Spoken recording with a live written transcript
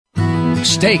to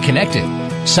stay connected.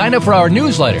 Sign up for our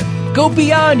newsletter. Go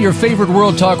beyond your favorite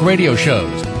World Talk radio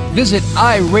shows. Visit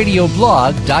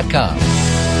iradioblog.com.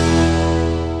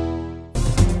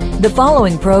 The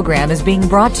following program is being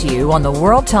brought to you on the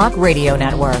World Talk Radio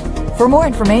Network. For more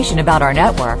information about our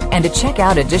network and to check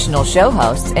out additional show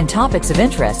hosts and topics of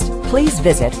interest, please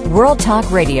visit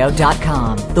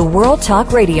worldtalkradio.com. The World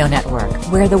Talk Radio Network,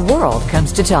 where the world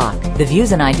comes to talk. The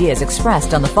views and ideas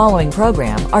expressed on the following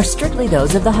program are strictly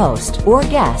those of the host or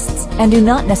guests and do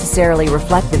not necessarily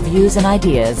reflect the views and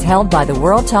ideas held by the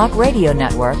World Talk Radio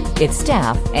Network, its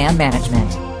staff, and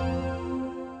management.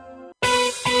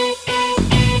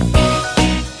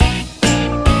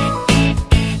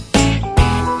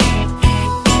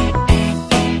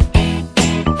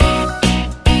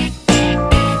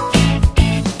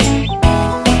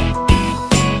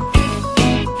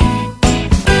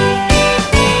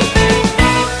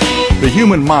 The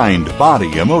human mind,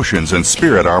 body, emotions, and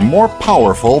spirit are more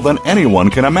powerful than anyone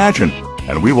can imagine,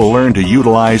 and we will learn to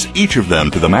utilize each of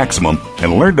them to the maximum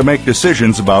and learn to make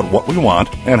decisions about what we want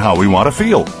and how we want to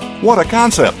feel. What a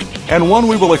concept, and one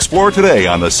we will explore today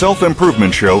on the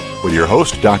Self-Improvement Show with your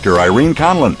host, Dr. Irene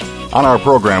Conlon. On our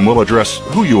program, we'll address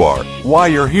who you are, why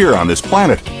you're here on this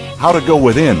planet, how to go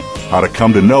within, how to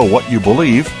come to know what you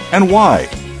believe, and why.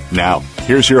 Now,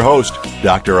 here's your host,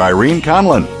 Dr. Irene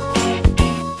Conlon.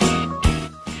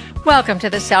 Welcome to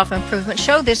the Self-Improvement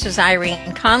Show. This is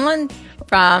Irene Conlon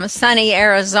from sunny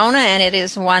Arizona, and it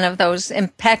is one of those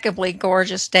impeccably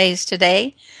gorgeous days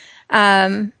today.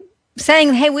 Saying,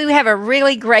 hey, we have a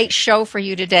really great show for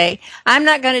you today. I'm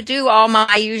not going to do all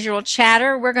my usual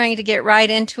chatter. We're going to get right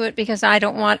into it because I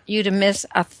don't want you to miss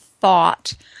a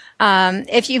thought.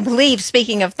 If you believe,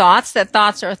 speaking of thoughts, that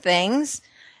thoughts are things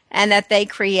and that they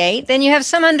create, then you have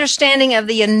some understanding of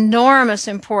the enormous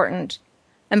importance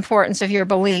of your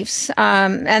beliefs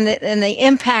and the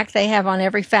impact they have on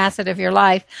every facet of your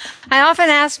life. I often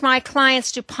ask my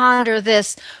clients to ponder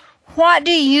this. What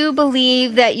do you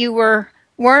believe that you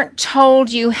weren't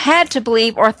told you had to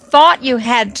believe or thought you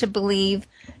had to believe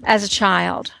as a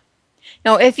child?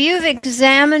 Now, if you've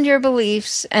examined your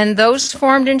beliefs and those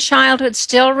formed in childhood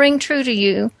still ring true to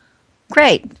you,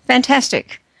 great,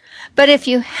 fantastic. But if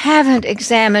you haven't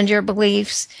examined your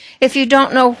beliefs, if you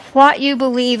don't know what you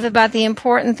believe about the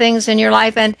important things in your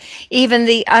life and even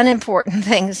the unimportant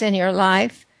things in your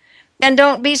life, and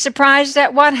don't be surprised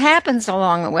at what happens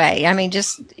along the way. I mean,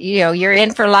 you're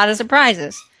in for a lot of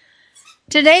surprises.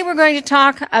 Today we're going to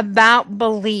talk about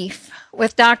belief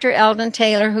with Dr. Eldon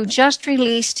Taylor, who just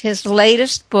released his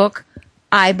latest book,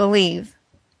 I Believe.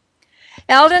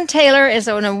 Eldon Taylor is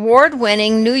an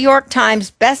award-winning New York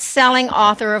Times best-selling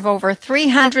author of over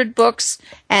 300 books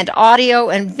and audio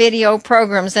and video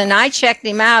programs, and I checked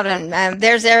him out, and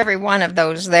there's every one of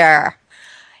those there.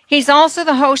 He's also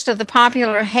the host of the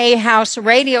popular Hay House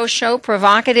radio show,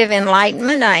 Provocative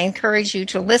Enlightenment. I encourage you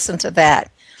to listen to that.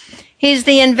 He's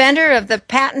the inventor of the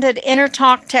patented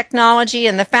InnerTalk technology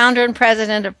and the founder and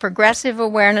president of Progressive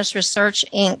Awareness Research,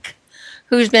 Inc.,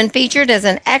 who's been featured as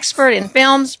an expert in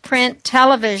films, print,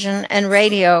 television, and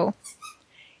radio.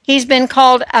 He's been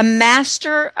called a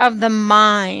master of the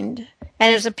mind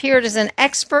and has appeared as an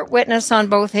expert witness on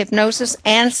both hypnosis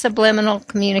and subliminal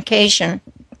communication.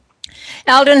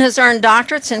 Eldon has earned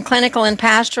doctorates in clinical and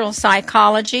pastoral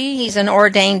psychology. He's an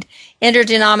ordained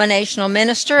interdenominational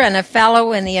minister and a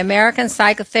fellow in the American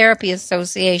Psychotherapy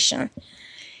Association.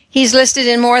 He's listed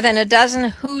in more than a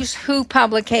dozen Who's Who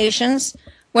publications,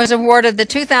 was awarded the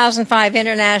 2005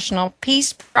 International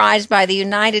Peace Prize by the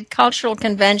United Cultural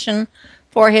Convention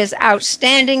for his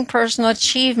outstanding personal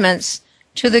achievements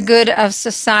to the good of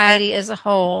society as a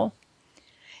whole.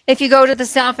 If you go to the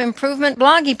Self-Improvement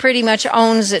blog, he pretty much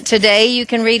owns it today. You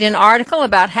can read an article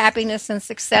about happiness and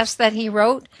success that he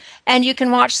wrote, and you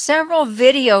can watch several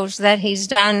videos that he's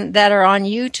done that are on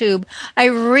YouTube. I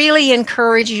really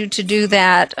encourage you to do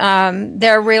that.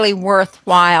 They're really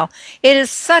worthwhile. It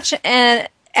is such an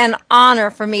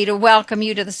honor for me to welcome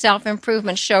you to the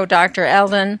Self-Improvement Show, Dr.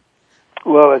 Eldon.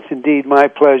 Well, it's indeed my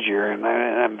pleasure, and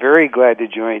I'm very glad to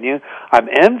join you. I'm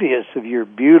envious of your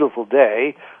beautiful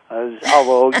day,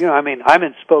 although, I'm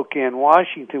in Spokane,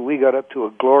 Washington. We got up to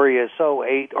a glorious,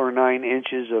 8 or 9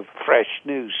 inches of fresh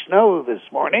new snow this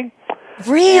morning.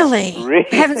 Really?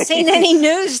 I haven't seen any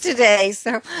news today,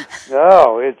 so...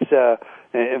 No, it's...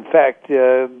 In fact,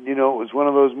 it was one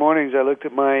of those mornings I looked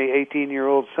at my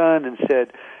 18-year-old son and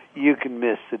said, you can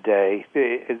miss the day.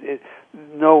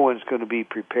 No one's going to be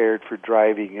prepared for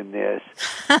driving in this.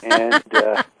 And,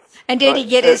 and did he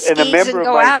get his skis and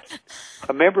go out?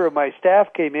 A member of my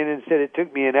staff came in and said it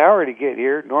took me an hour to get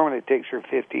here. Normally it takes her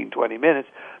 15, 20 minutes.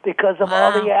 because of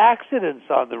all the accidents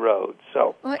on the road.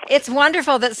 So well, it's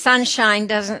wonderful that sunshine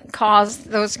doesn't cause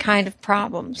those kind of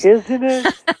problems, isn't it?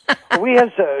 We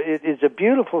have it's a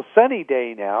beautiful sunny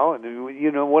day now, and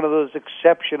one of those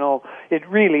exceptional. It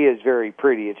really is very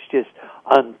pretty. It's just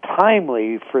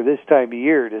untimely for this time of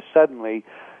year to suddenly,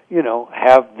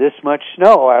 have this much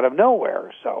snow out of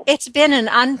nowhere. So it's been an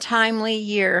untimely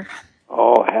year.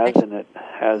 Oh, hasn't it?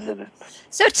 Hasn't it?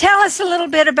 So tell us a little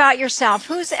bit about yourself.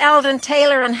 Who's Eldon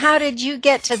Taylor, and how did you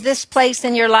get to this place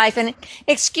in your life? And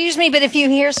excuse me, but if you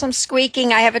hear some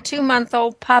squeaking, I have a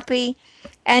 2-month-old puppy,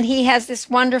 and he has this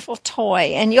wonderful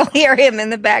toy, and you'll hear him in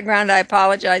the background. I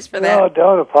apologize for that. No,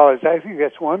 don't apologize. I think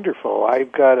that's wonderful.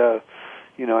 I've got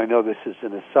I know this is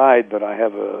an aside, but I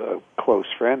have a close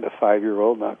friend, a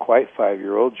 5-year-old, not quite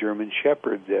 5-year-old German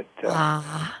Shepherd that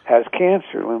has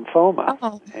cancer, lymphoma.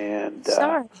 Oh, and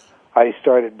sorry. I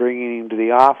started bringing him to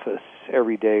the office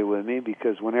every day with me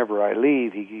because whenever I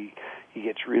leave, he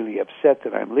gets really upset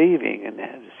that I'm leaving and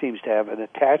seems to have an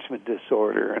attachment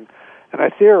disorder. And I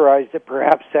theorized that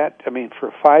perhaps for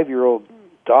a 5-year-old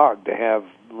dog to have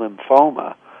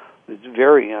lymphoma, it's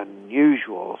very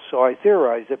unusual. So I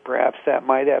theorized that perhaps that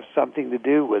might have something to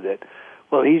do with it.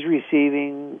 Well, he's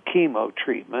receiving chemo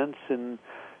treatments and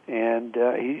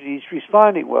he's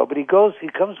responding well. But he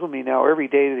comes with me now every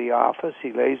day to the office.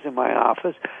 He lays in my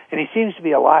office, and he seems to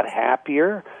be a lot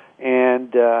happier.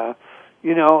 And I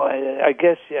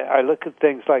guess I look at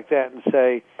things like that and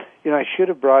say, I should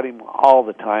have brought him all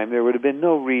the time. There would have been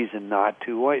no reason not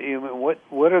to.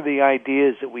 What are the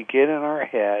ideas that we get in our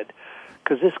head?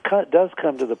 Because this does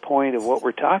come to the point of what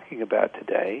we're talking about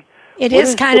today. It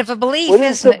is kind of a belief, isn't it?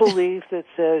 What is the belief that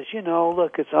says,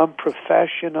 look, it's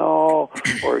unprofessional,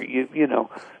 or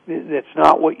that's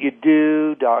not what you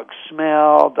do. Dogs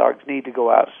smell. Dogs need to go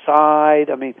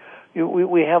outside. I mean,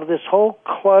 we have this whole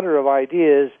clutter of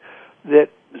ideas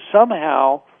that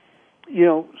somehow,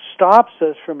 stops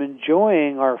us from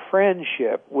enjoying our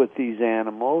friendship with these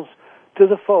animals to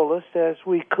the fullest as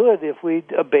we could if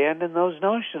we'd abandoned those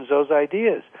notions, those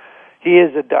ideas.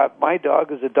 My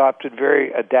dog is he's adopted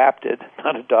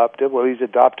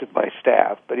my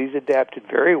staff, but he's adapted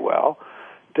very well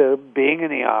to being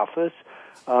in the office.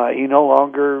 He no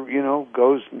longer,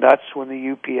 goes nuts when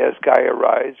the UPS guy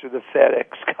arrives or the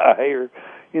FedEx guy, or,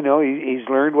 he's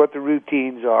learned what the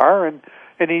routines are, and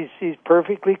he's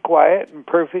perfectly quiet and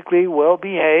perfectly well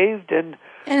behaved, and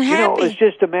happy. It's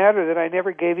just a matter that I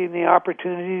never gave him the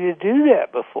opportunity to do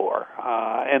that before,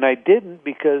 and I didn't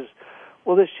because,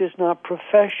 well, it's just not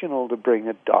professional to bring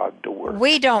a dog to work.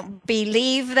 We don't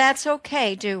believe that's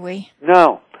okay, do we?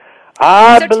 No.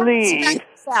 I believe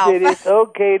that it's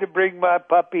okay to bring my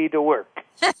puppy to work.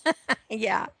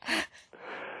 Yeah.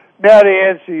 Now, to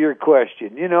answer your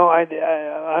question,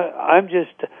 I'm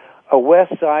just a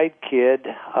West Side kid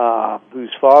whose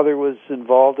father was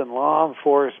involved in law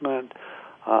enforcement.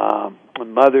 My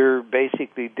mother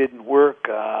basically didn't work.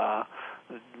 I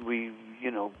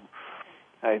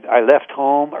left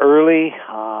home early,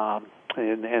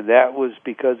 and that was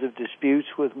because of disputes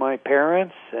with my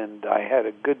parents, and I had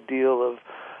a good deal of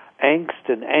angst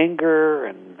and anger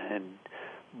and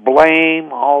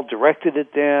blame all directed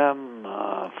at them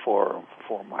for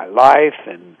my life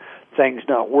and things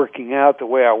not working out the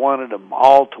way I wanted them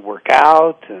all to work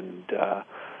out,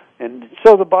 and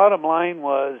so the bottom line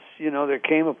was, there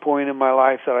came a point in my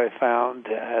life that I found,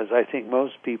 as I think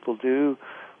most people do,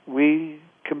 we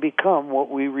can become what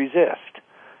we resist.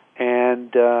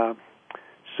 And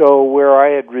so where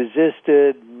I had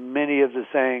resisted many of the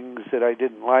things that I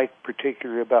didn't like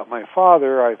particularly about my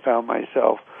father, I found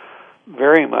myself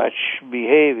very much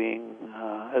behaving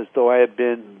as though I had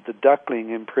been the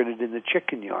duckling imprinted in the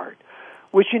chicken yard,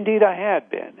 which indeed I had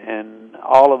been, and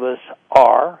all of us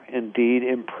are indeed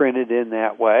imprinted in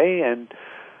that way. And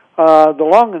the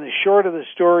long and the short of the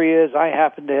story is I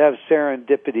happened to have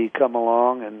serendipity come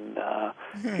along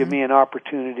and give me an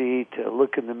opportunity to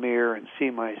look in the mirror and see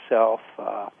myself.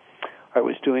 I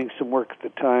was doing some work at the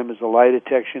time as a lie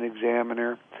detection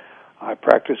examiner. I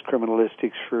practiced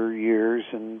criminalistics for years,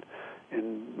 and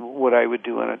what I would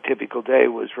do on a typical day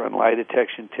was run lie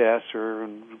detection tests or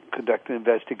conduct an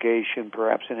investigation,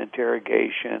 perhaps an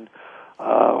interrogation,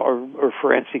 or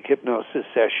forensic hypnosis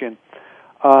session.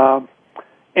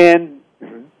 And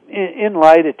in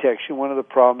lie detection, one of the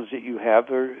problems that you have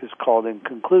is called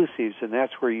inconclusives, and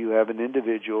that's where you have an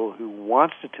individual who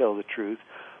wants to tell the truth,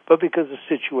 but because of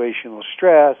situational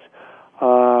stress,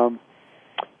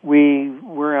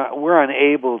 we're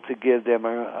unable to give them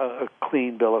a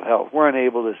clean bill of health. We're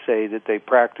unable to say that they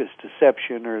practice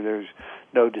deception or there's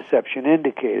no deception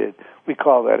indicated. We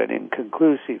call that an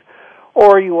inconclusive.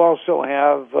 Or you also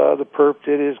have the perp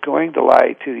that is going to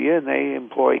lie to you, and they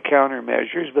employ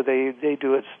countermeasures, but they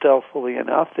do it stealthily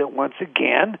enough that, once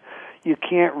again, you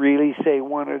can't really say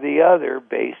one or the other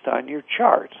based on your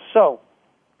charts. So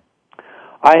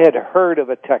I had heard of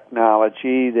a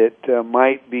technology that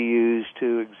might be used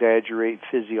to exaggerate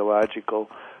physiological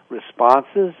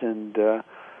responses, and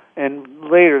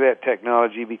later that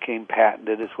technology became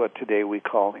patented as what today we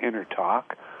call inner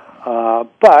talk.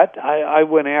 But I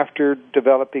went after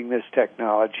developing this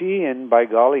technology, and by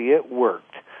golly, it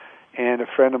worked. And a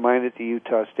friend of mine at the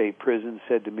Utah State Prison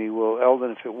said to me, well,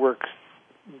 Eldon, if it works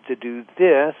to do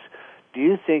this, do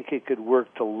you think it could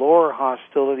work to lower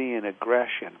hostility and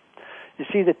aggression? You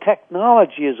see, the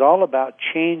technology is all about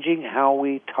changing how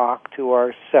we talk to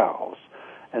ourselves,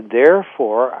 and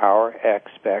therefore our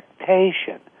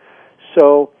expectation.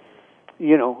 So,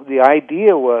 the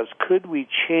idea was, could we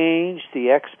change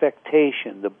the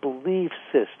expectation, the belief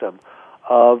system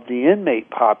of the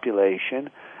inmate population,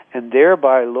 and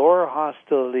thereby lower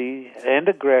hostility and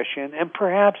aggression, and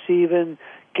perhaps even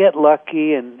get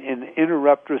lucky and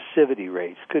interrupt recidivity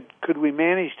rates? Could we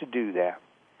manage to do that?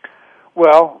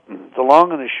 Well, the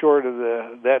long and the short of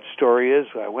that story is,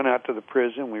 I went out to the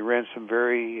prison. We ran some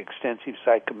very extensive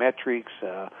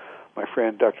psychometrics. My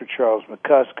friend Dr. Charles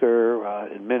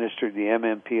McCusker administered the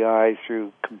MMPI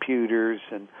through computers,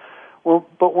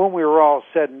 but when we were all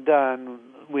said and done,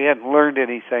 we hadn't learned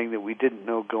anything that we didn't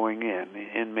know going in.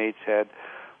 The inmates had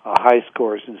high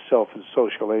scores in self and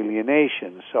social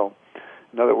alienation. So,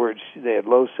 in other words, they had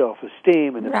low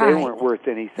self-esteem, and if they weren't worth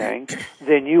anything,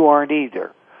 then you aren't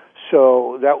either.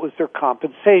 So that was their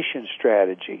compensation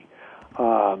strategy.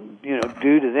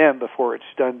 Do to them before it's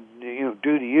done.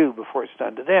 Do to you before it's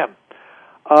done to them.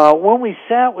 When we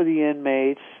sat with the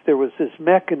inmates, there was this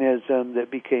mechanism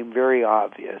that became very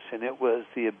obvious, and it was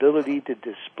the ability to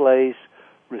displace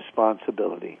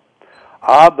responsibility.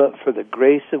 But for the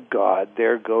grace of God,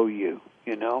 there go you.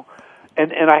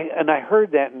 And I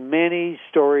heard that in many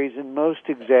stories, and most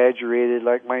exaggerated,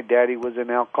 like my daddy was an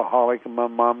alcoholic and my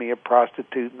mommy a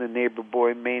prostitute, and the neighbor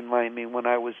boy mainlined me when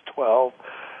I was 12.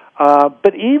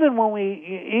 But even when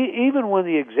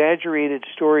the exaggerated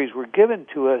stories were given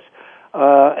to us,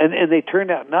 and they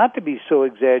turned out not to be so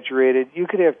exaggerated, you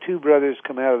could have two brothers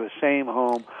come out of the same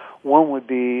home. One would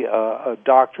be a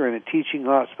doctor in a teaching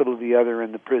hospital, the other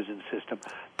in the prison system,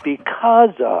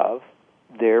 because of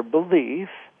their belief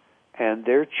and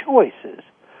their choices.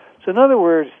 So in other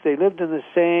words, they lived in the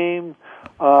same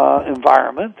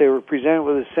environment. They were presented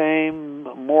with the same,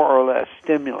 more or less,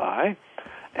 stimuli,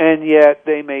 and yet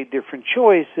they made different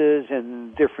choices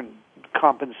and different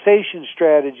compensation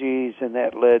strategies, and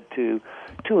that led to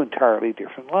two entirely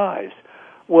different lives.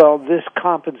 Well, this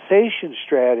compensation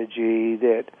strategy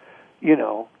that,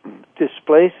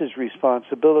 displaces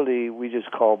responsibility, we just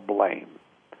call blame.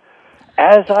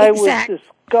 As I was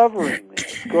discovering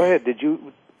this, go ahead, did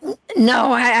you?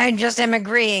 No, I just am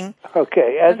agreeing.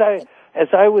 Okay, as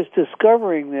I was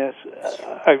discovering this,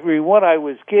 what I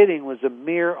was getting was a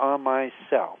mirror on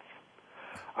myself.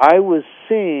 I was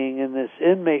seeing in this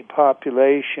inmate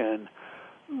population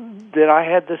that I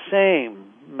had the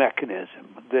same mechanism,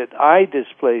 that I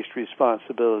displaced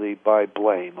responsibility by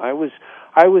blame. I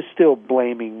was still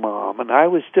blaming mom, and I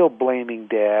was still blaming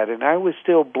dad, and I was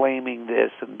still blaming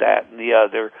this and that and the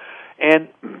other. And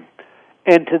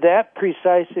to that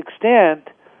precise extent,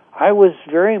 I was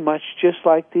very much just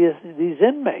like these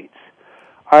inmates.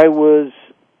 I was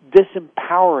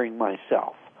disempowering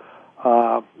myself.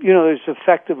 There's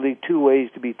effectively two ways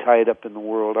to be tied up in the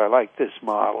world. I like this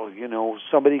model.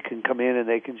 Somebody can come in and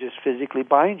they can just physically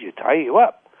bind you, tie you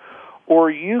up. Or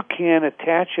you can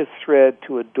attach a thread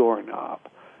to a doorknob,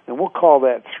 and we'll call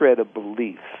that thread a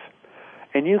belief.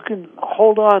 And you can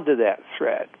hold on to that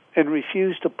thread and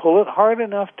refuse to pull it hard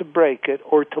enough to break it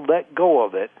or to let go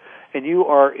of it, and you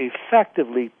are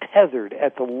effectively tethered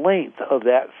at the length of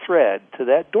that thread to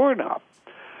that doorknob.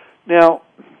 Now,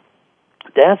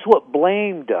 that's what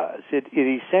blame does. It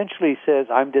essentially says,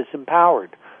 I'm disempowered.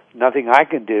 Nothing I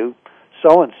can do.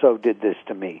 So-and-so did this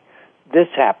to me. This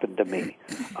happened to me.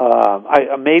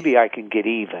 Maybe I can get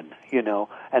even,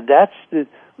 And that's the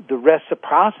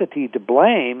reciprocity to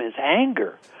blame is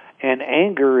anger. And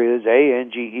anger is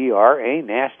A-N-G-E-R, a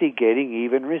nasty getting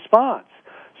even response.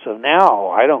 So now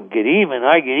I don't get even,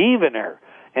 I get evener.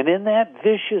 And in that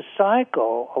vicious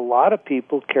cycle, a lot of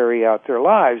people carry out their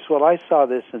lives. Well, I saw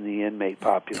this in the inmate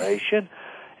population,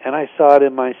 and I saw it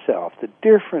in myself. The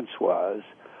difference was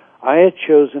I had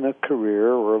chosen a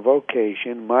career or a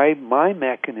vocation. My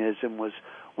mechanism was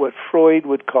what Freud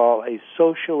would call a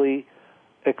socially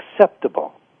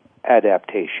acceptable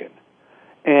adaptation.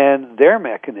 And their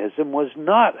mechanism was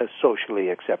not as socially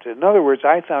accepted. In other words,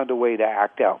 I found a way to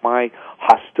act out my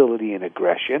hostility and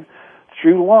aggression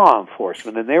through law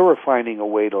enforcement, and they were finding a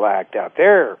way to act out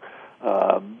there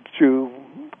through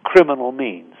criminal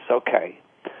means. Okay.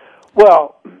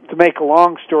 Well, to make a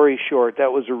long story short,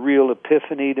 that was a real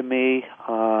epiphany to me.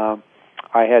 I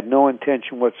had no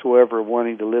intention whatsoever of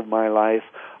wanting to live my life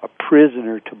a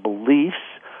prisoner to beliefs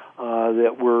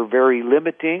that were very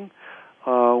limiting.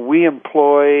 We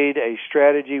employed a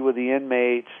strategy with the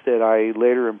inmates that I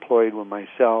later employed with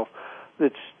myself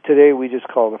that's today we just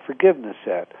call the forgiveness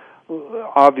set.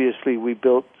 Obviously, we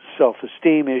built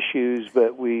self-esteem issues,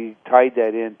 but we tied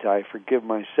that into I forgive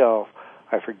myself,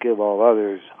 I forgive all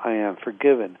others, I am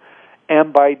forgiven.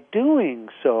 And by doing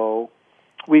so,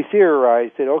 we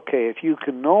theorized that, okay, if you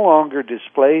can no longer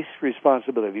displace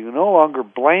responsibility, you can no longer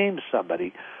blame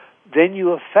somebody, then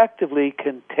you effectively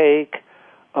can take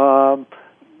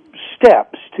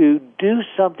steps to do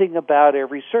something about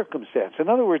every circumstance. In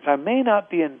other words, I may not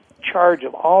be in charge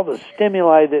of all the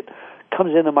stimuli that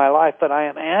comes into my life, but I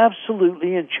am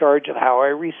absolutely in charge of how I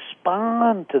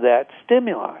respond to that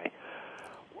stimuli.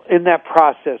 In that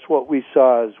process, what we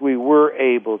saw is we were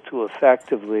able to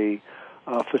effectively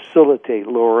facilitate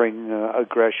lowering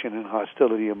aggression and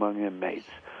hostility among inmates.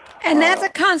 And that's a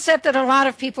concept that a lot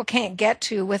of people can't get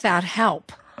to without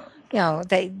help. You know,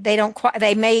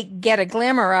 they may get a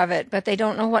glimmer of it, but they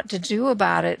don't know what to do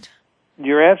about it.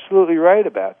 You're absolutely right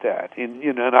about that.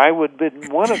 And I would have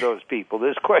been one of those people.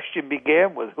 This question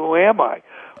began with, who am I?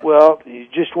 Well, you're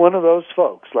just one of those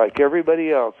folks, like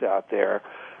everybody else out there,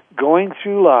 going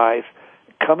through life,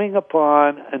 coming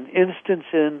upon an instance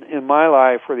in my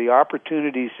life where the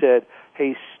opportunity said,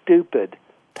 hey, stupid,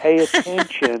 pay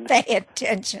attention. Pay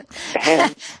attention.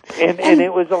 And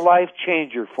it was a life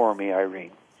changer for me,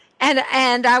 Irene.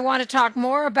 And I want to talk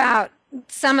more about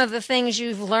some of the things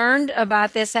you've learned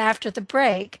about this after the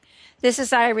break. This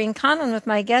is Irene Conlon with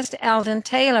my guest, Eldon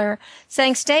Taylor,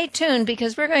 saying stay tuned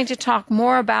because we're going to talk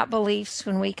more about beliefs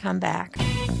when we come back.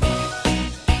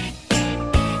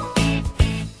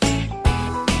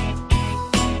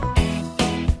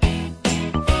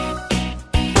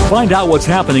 Find out what's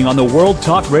happening on the World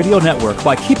Talk Radio Network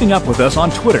by keeping up with us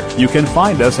on Twitter. You can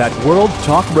find us at World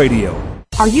Talk Radio.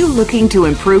 Are you looking to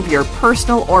improve your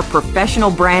personal or professional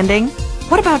branding?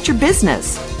 What about your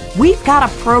business? We've got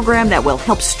a program that will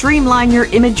help streamline your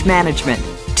image management.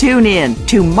 Tune in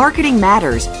to Marketing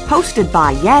Matters, hosted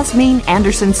by Yasmin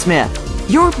Anderson-Smith.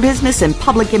 Your business and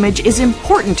public image is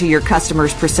important to your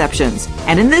customers' perceptions.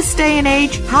 And in this day and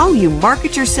age, how you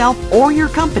market yourself or your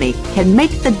company can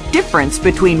make the difference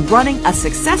between running a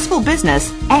successful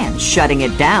business and shutting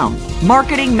it down.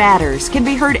 Marketing Matters can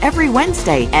be heard every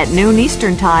Wednesday at noon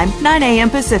Eastern Time, 9 a.m.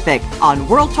 Pacific on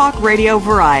World Talk Radio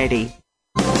Variety.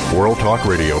 World Talk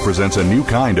Radio presents a new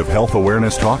kind of health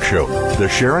awareness talk show, the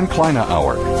Sharon Kleine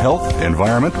Hour, Health,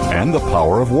 Environment, and the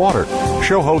Power of Water.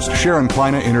 Show host Sharon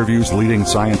Kleine interviews leading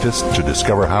scientists to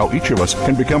discover how each of us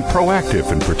can become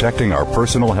proactive in protecting our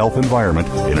personal health environment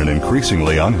in an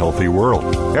increasingly unhealthy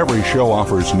world. Every show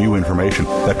offers new information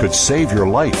that could save your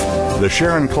life. The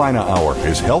Sharon Kleine Hour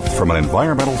is health from an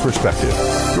environmental perspective,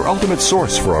 your ultimate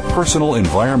source for a personal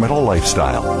environmental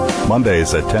lifestyle.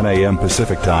 Mondays at 10 a.m.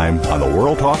 Pacific Time on the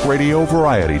World Talk Radio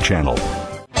Variety Channel.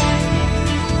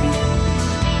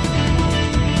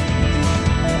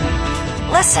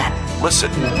 Listen.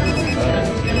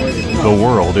 The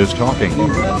world is talking.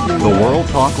 The World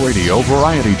Talk Radio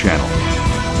Variety Channel.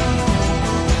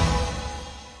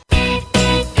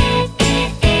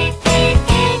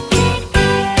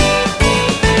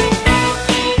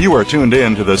 You are tuned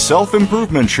in to the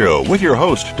Self-Improvement Show with your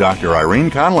host, Dr. Irene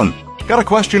Conlon. Got a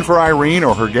question for Irene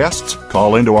or her guests?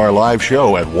 Call into our live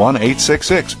show at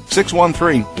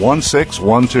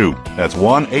 1-866-613-1612. That's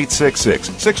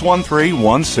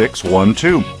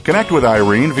 1-866-613-1612. Connect with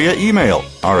Irene via email.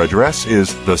 Our address is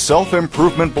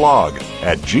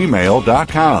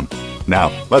theselfimprovementblog@gmail.com.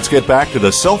 Now, let's get back to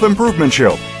the Self-Improvement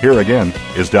Show. Here again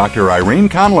is Dr. Irene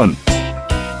Conlon.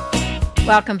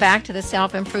 Welcome back to the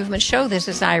Self-Improvement Show. This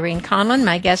is Irene Conlon.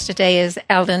 My guest today is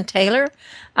Eldon Taylor,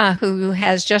 who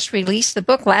has just released the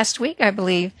book last week, I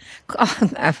believe,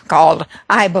 called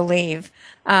I Believe.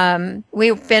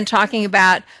 We've been talking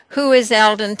about who is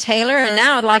Eldon Taylor, and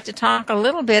now I'd like to talk a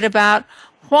little bit about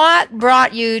what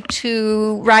brought you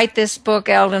to write this book,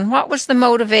 Eldon. What was the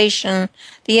motivation,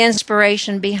 the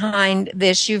inspiration behind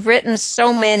this? You've written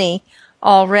so many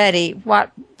already.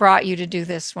 What brought you to do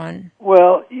this one?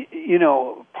 Well,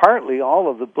 partly all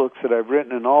of the books that I've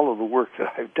written and all of the work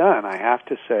that I've done, I have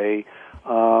to say,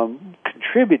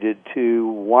 contributed to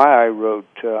why I wrote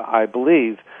I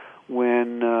Believe.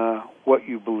 when What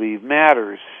You Believe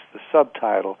Matters, the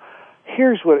subtitle.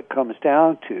 Here's what it comes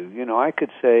down to. I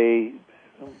could say,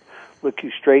 look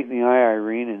you straight in the eye,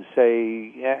 Irene, and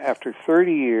say, after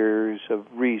 30 years of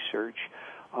research,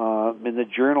 in the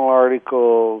journal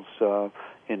articles,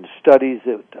 in studies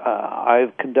that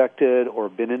I've conducted or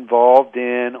been involved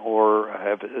in or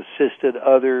have assisted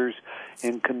others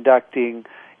in conducting,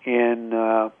 in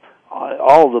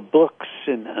all the books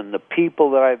and the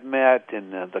people that I've met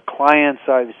and the clients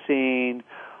I've seen,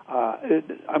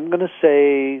 I'm going to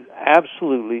say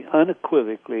absolutely,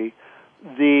 unequivocally,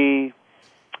 the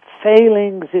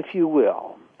failings, if you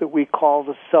will, that we call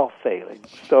the self-failings,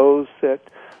 those that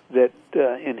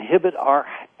inhibit our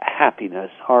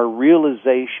happiness, our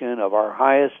realization of our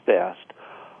highest best,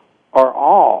 are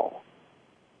all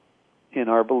in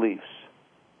our beliefs.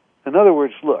 In other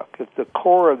words, look, if the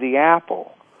core of the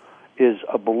apple is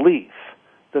a belief,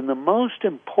 then the most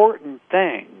important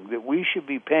thing that we should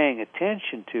be paying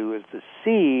attention to is the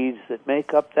seeds that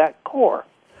make up that core.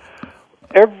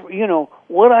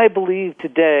 What I believe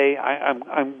today, I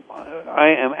am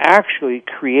actually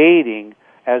creating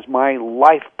as my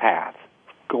life path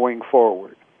going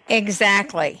forward.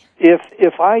 Exactly.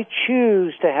 If I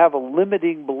choose to have a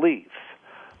limiting belief,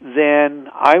 then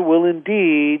I will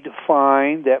indeed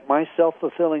find that my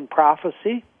self-fulfilling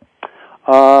prophecy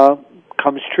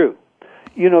comes true.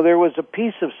 There was a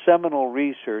piece of seminal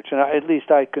research, and at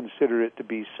least I consider it to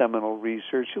be seminal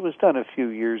research. It was done a few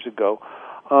years ago,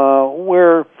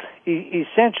 where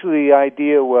essentially the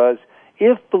idea was,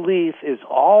 if belief is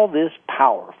all this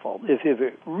powerful, if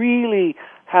it really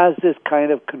has this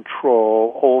kind of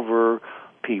control over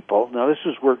people, now this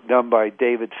was work done by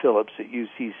David Phillips at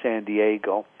UC San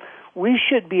Diego, we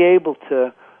should be able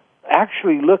to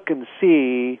actually look and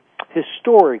see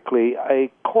historically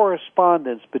a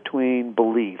correspondence between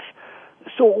belief.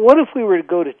 So what if we were to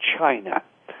go to China,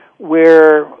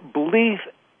 where belief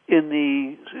in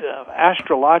the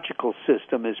astrological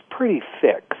system is pretty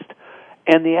fixed,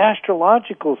 and the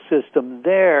astrological system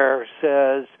there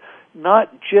says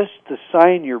not just the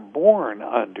sign you're born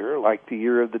under, like the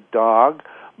year of the dog,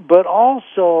 but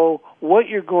also what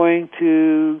you're going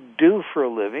to do for a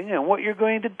living and what you're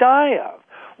going to die of.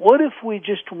 What if we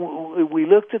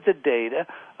looked at the data,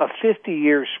 a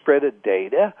 50-year spread of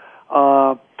data,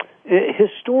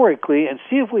 historically, and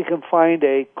see if we can find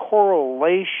a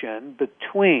correlation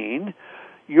between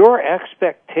your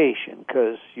expectation,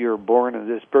 because you're born of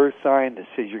this birth sign that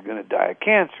says you're going to die of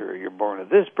cancer, or you're born of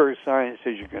this birth sign that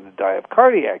says you're going to die of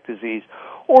cardiac disease,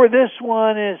 or this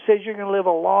one that says you're going to live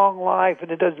a long life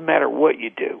and it doesn't matter what you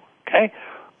do, okay?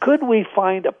 Could we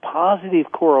find a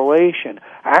positive correlation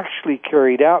actually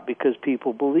carried out because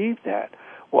people believe that?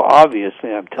 Well,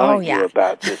 obviously, I'm telling you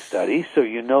about this study, so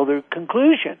you know the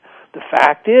conclusion. The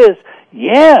fact is,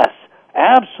 yes,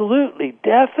 absolutely,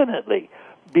 definitely,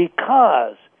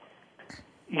 because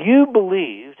you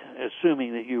believed,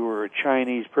 assuming that you were a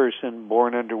Chinese person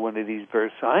born under one of these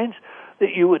birth signs,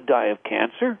 that you would die of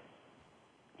cancer.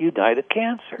 You died of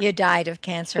cancer. You died of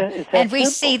cancer. It's that And we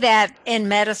simple. see that in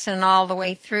medicine all the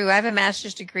way through. I have a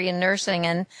master's degree in nursing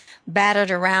and batted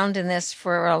around in this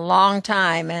for a long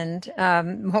time, and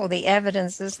the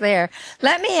evidence is there.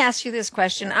 Let me ask you this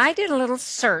question. I did a little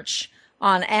search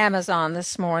on Amazon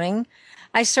this morning.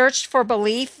 I searched for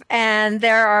belief, and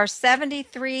there are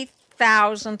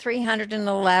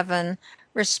 73,311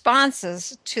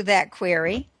 responses to that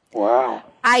query. Wow.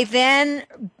 I then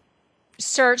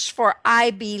searched for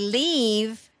I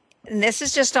believe, and this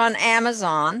is just on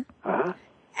Amazon,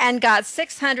 and got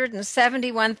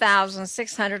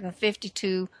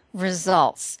 671,652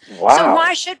 results. Wow. So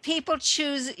why should people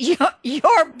choose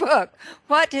your book?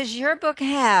 What does your book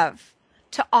have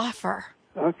to offer?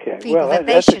 Okay, People well,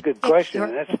 that's a good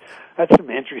question. That's some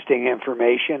interesting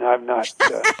information I've not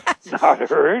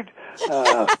heard.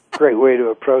 Great way to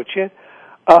approach it.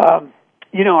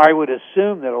 I would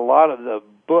assume that a lot of the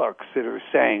books that are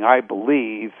saying I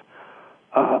believe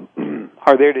are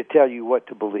there to tell you what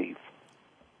to believe.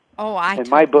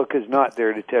 My book is not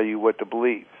there to tell you what to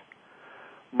believe.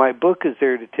 My book is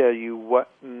there to tell you what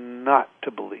not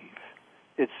to believe.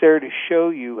 It's there to show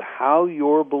you how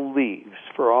your beliefs,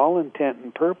 for all intent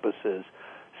and purposes,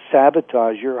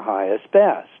 sabotage your highest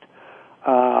best.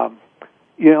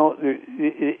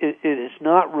 It is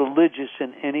not religious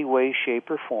in any way, shape,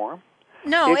 or form.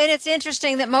 No, and it's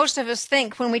interesting that most of us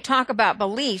think when we talk about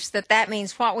beliefs that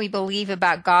means what we believe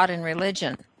about God and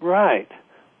religion. Right.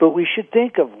 But we should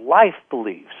think of life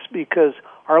beliefs, because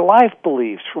our life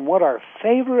beliefs, from what our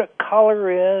favorite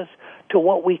color is to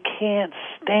what we can't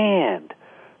stand,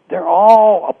 they're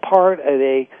all a part of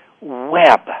a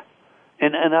web.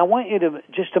 And I want you to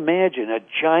just imagine a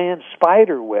giant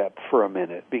spider web for a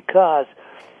minute, because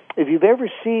if you've ever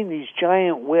seen these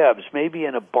giant webs, maybe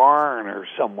in a barn or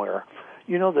somewhere,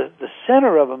 you know, the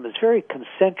center of them is very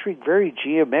concentric, very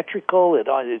geometrical.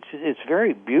 It's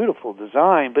very beautiful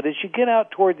design, but as you get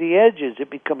out toward the edges, it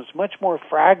becomes much more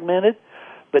fragmented,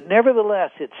 but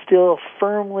nevertheless, it's still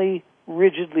firmly,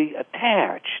 rigidly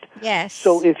attached. Yes.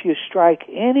 So if you strike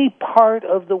any part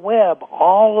of the web,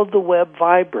 all of the web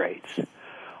vibrates.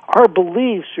 Our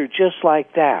beliefs are just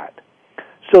like that.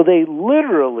 So they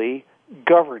literally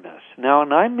govern us. Now,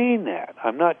 and I mean that.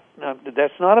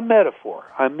 That's not a metaphor.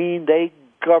 I mean they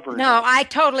govern us. No, I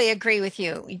totally agree with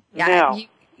you. Now, you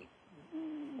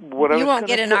won't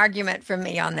get an argument from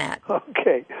me on that.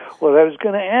 Okay. What I was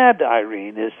going to add,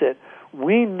 Irene, is that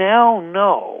we now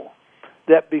know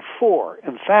that before,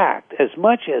 in fact, as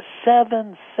much as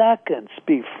 7 seconds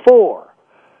before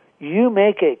you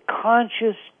make a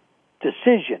conscious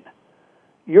decision,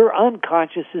 your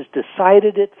unconscious has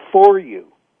decided it for you.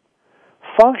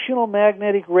 Functional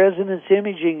magnetic resonance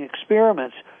imaging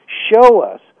experiments show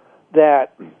us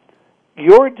that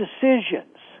your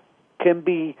decisions can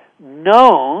be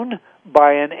known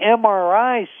by an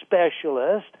MRI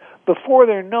specialist before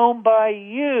they're known by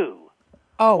you.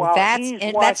 Oh,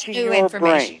 that's new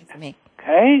information for me.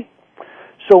 Okay?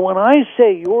 So when I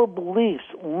say your beliefs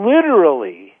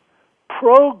literally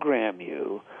program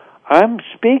you, I'm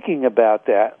speaking about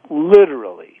that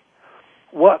literally.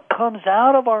 What comes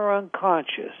out of our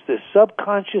unconscious, the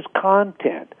subconscious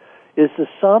content, is the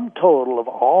sum total of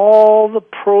all the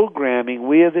programming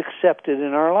we have accepted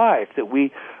in our life that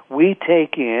we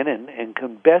take in and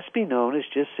can best be known as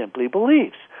just simply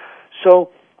beliefs.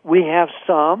 So we have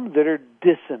some that are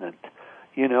dissonant.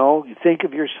 You know, you think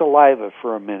of your saliva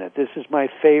for a minute. This is my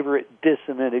favorite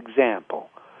dissonant example.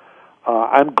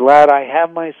 I'm glad I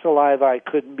have my saliva. I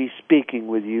couldn't be speaking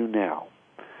with you now.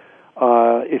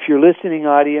 If your listening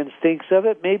audience thinks of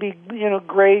it, maybe,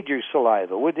 grade your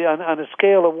saliva. On a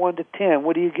scale of 1 to 10,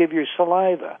 what do you give your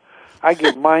saliva? I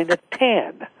give mine a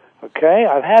 10. Okay?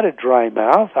 I've had a dry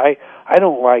mouth. I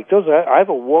don't like those. I've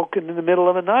awoken in the middle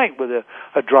of the night with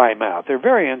a dry mouth. They're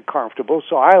very uncomfortable,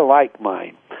 so I like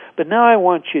mine. But now I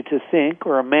want you to think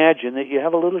or imagine that you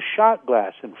have a little shot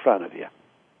glass in front of you.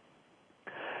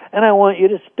 And I want you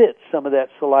to spit some of that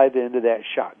saliva into that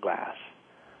shot glass.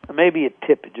 Maybe you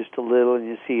tip it just a little and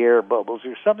you see air bubbles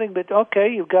or something, but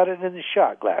okay, you've got it in the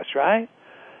shot glass, right?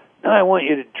 Now I want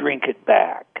you to drink it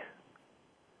back.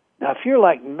 Now, if you're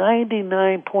like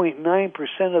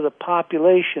 99.9% of the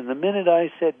population, the minute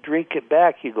I said drink it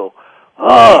back, you go,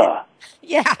 ugh,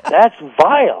 yeah, that's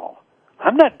vile.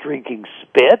 I'm not drinking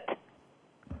spit.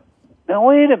 Now,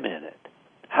 wait a minute.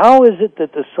 How is it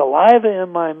that the saliva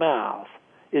in my mouth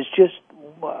is just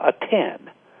a 10,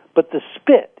 but the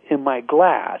spit in my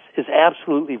glass is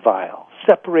absolutely vile,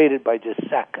 separated by just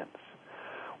seconds?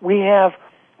 We have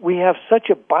such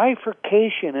a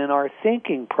bifurcation in our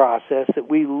thinking process that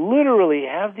we literally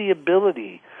have the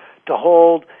ability to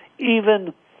hold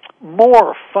even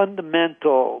more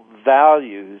fundamental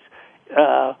values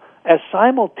as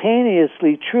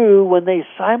simultaneously true when they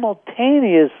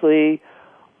simultaneously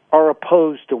are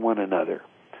opposed to one another.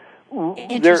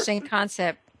 Interesting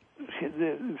concept.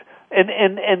 And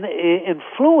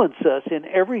influence us in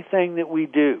everything that we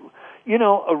do. You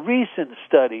know, a recent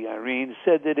study, Irene,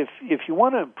 said that if you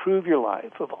want to improve your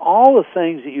life, of all the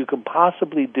things that you can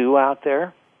possibly do out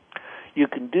there, you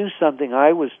can do something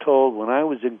I was told when I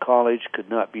was in college could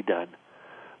not be done.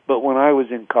 But when I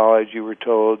was in college, you were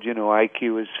told,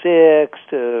 IQ is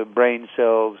fixed, brain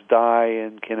cells die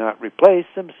and cannot replace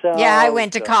themselves. Yeah, I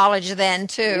went to college then,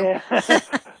 too. Yeah.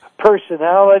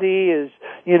 Personality is,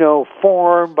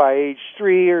 formed by age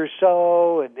 3 or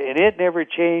so, and it never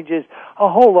changes. A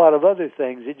whole lot of other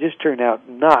things that just turn out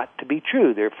not to be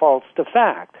true. They're false to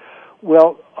fact.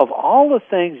 Well, of all the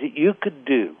things that you could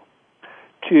do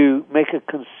to make a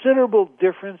considerable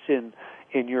difference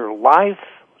in your life's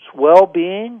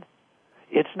well-being,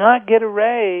 it's not get a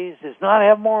raise, it's not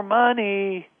have more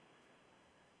money.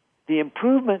 The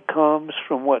improvement comes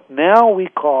from what now we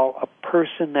call a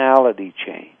personality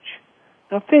change.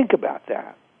 Now think about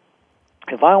that.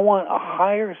 If I want a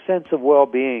higher sense of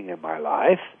well-being in my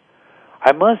life,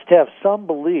 I must have some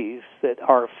beliefs that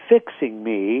are fixing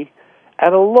me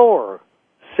at a lower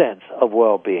sense of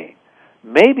well-being.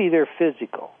 Maybe they're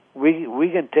physical. We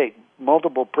can take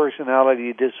multiple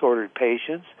personality disordered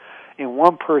patients. In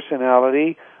one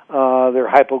personality, they're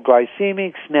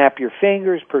hypoglycemic, snap your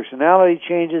fingers, personality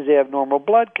changes, they have normal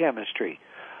blood chemistry.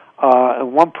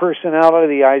 In one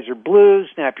personality, the eyes are blue,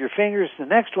 snap your fingers. The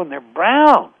next one, they're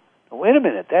brown. Wait a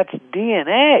minute, that's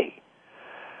DNA.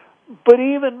 But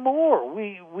even more,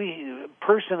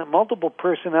 multiple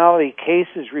personality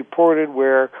cases reported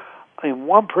where in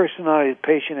one personality the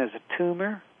patient has a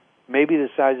tumor, maybe the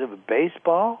size of a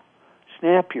baseball.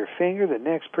 Snap your finger, the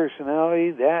next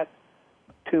personality, that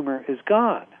tumor is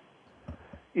gone.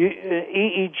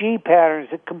 EEG patterns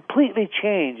that completely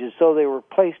change as though they were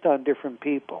placed on different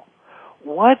people.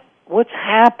 What's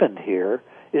happened here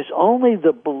is only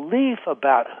the belief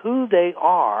about who they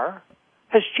are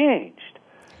has changed.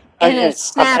 I'm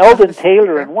Eldon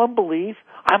Taylor in one belief,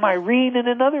 I'm Irene in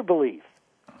another belief.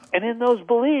 And in those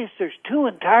beliefs, there's two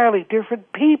entirely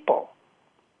different people.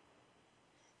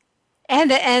 And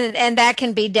that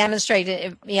can be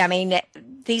demonstrated. I mean,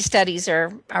 these studies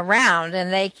are around,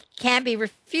 and they can't be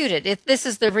refuted. This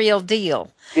is the real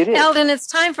deal. It is. Eldon, it's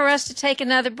time for us to take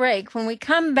another break. When we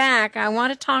come back, I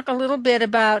want to talk a little bit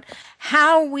about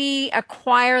how we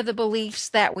acquire the beliefs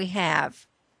that we have.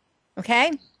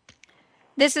 Okay?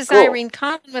 This is Irene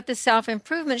Conlon with the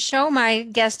Self-Improvement Show. My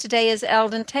guest today is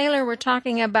Eldon Taylor. We're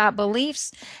talking about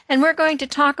beliefs, and we're going to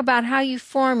talk about how you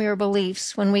form your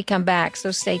beliefs when we come back,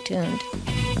 so stay tuned.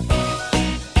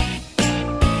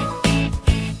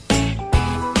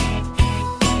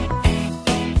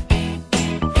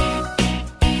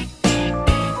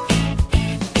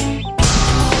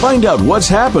 Find out what's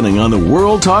happening on the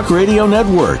World Talk Radio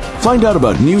Network. Find out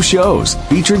about new shows,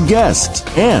 featured guests,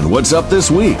 and what's up this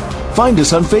week. Find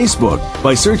us on Facebook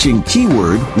by searching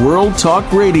keyword World Talk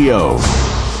Radio.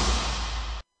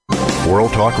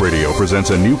 World Talk Radio presents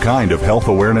a new kind of health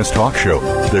awareness talk show,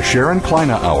 the Sharon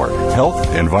Kleina Hour,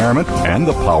 Health, Environment, and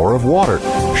the Power of Water.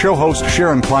 Show host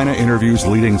Sharon Kleina interviews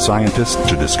leading scientists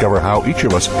to discover how each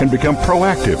of us can become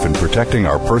proactive in protecting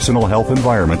our personal health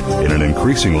environment in an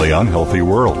increasingly unhealthy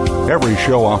world. Every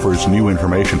show offers new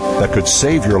information that could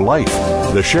save your life.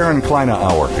 The Sharon Kleina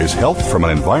Hour is health from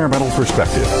an environmental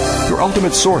perspective, your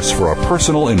ultimate source for a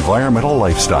personal environmental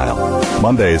lifestyle.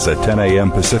 Mondays at 10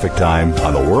 a.m. Pacific Time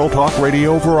on the World Talk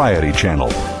Radio Variety Channel.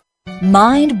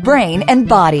 Mind, Brain, and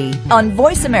Body on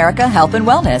Voice America Health and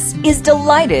Wellness is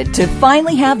delighted to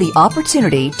finally have the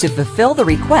opportunity to fulfill the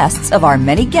requests of our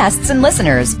many guests and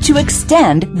listeners to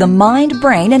extend the Mind,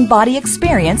 Brain, and Body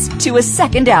experience to a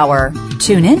second hour.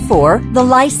 Tune in for The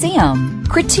Lyceum,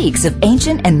 Critiques of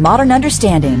Ancient and Modern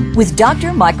Understanding with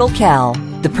Dr. Michael Kell.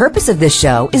 The purpose of this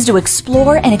show is to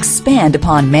explore and expand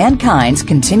upon mankind's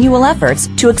continual efforts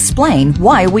to explain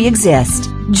why we exist.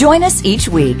 Join us each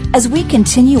week as we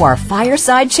continue our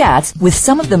fireside chats with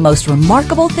some of the most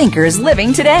remarkable thinkers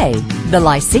living today. The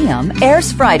Lyceum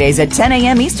airs Fridays at 10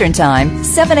 a.m. Eastern Time,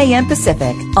 7 a.m.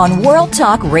 Pacific on World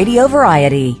Talk Radio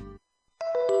Variety.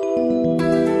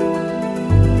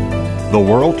 The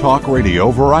World Talk Radio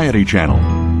Variety Channel.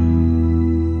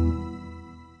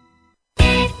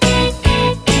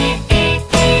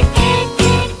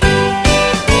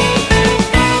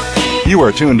 You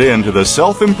are tuned in to the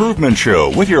Self-Improvement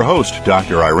Show with your host,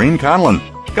 Dr. Irene Conlon.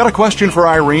 Got a question for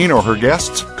Irene or her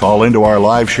guests? Call into our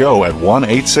live show at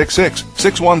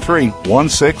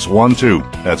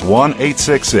 1-866-613-1612. That's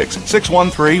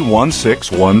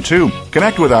 1-866-613-1612.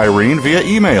 Connect with Irene via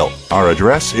email. Our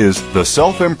address is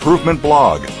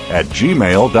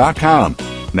theselfimprovementblog@gmail.com.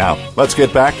 Now, let's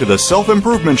get back to the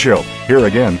Self-Improvement Show. Here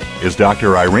again is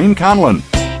Dr. Irene Conlon.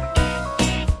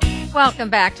 Welcome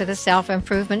back to the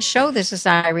Self-Improvement Show. This is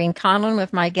Irene Conlon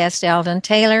with my guest, Eldon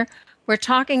Taylor. We're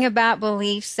talking about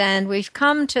beliefs, and we've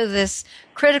come to this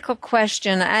critical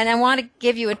question, and I want to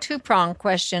give you a two-pronged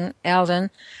question, Eldon.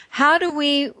 How do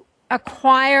we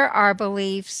acquire our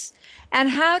beliefs, and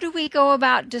how do we go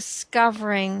about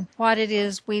discovering what it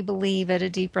is we believe at a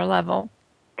deeper level?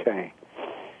 Okay.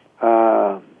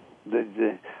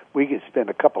 We could spend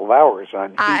a couple of hours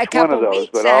on each one of those,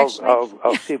 but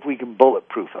I'll see if we can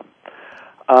bulletproof them.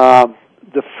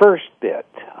 The first bit,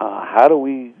 how do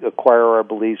we acquire our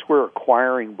beliefs? We're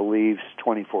acquiring beliefs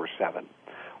 24/7.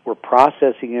 We're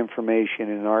processing information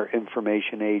in our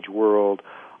information age world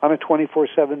on a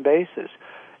 24/7 basis.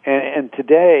 And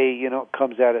today, it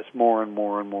comes at us more and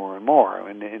more and more and more.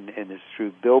 And it's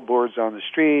through billboards on the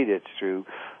street. It's through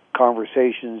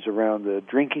conversations around the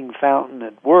drinking fountain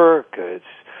at work. It's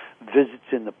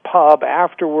visits in the pub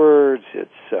afterwards. It's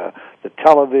the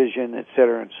television, et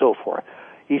cetera, and so forth.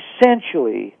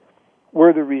 Essentially,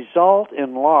 we're the result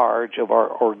in large of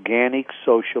our organic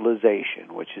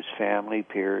socialization, which is family,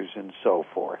 peers, and so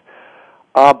forth.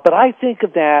 But I think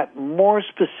of that more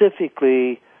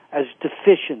specifically as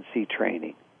deficiency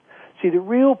training. See, the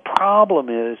real problem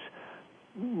is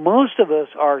most of us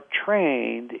are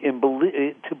trained to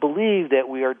believe that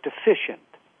we are deficient.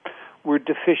 We're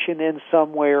deficient in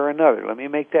some way or another. Let me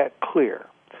make that clear.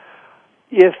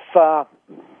 If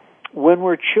when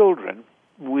we're children,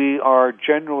 we are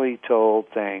generally told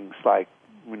things like,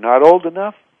 "You're not old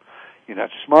enough, you're not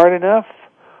smart enough,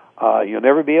 you'll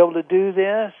never be able to do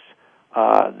this."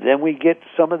 Then we get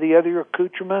some of the other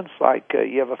accoutrements, like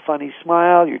you have a funny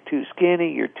smile, you're too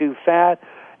skinny, you're too fat.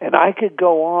 And I could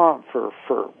go on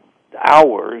for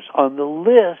hours on the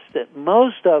list that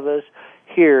most of us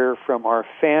hear from our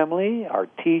family, our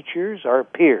teachers, our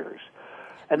peers.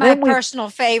 And my personal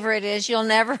favorite is, "You'll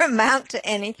never amount to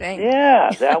anything." Yeah,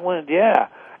 that one, yeah.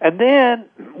 And then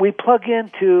we plug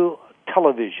into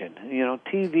television,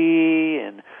 TV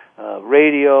and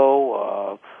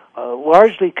radio,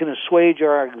 largely can assuage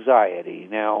our anxiety.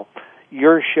 Now,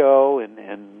 your show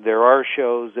and there are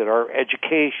shows that are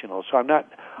educational, so I'm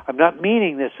not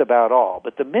meaning this about all,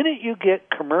 but the minute you get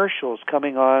commercials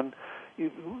coming on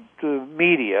the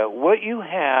media, what you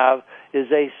have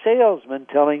is a salesman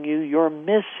telling you you're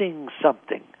missing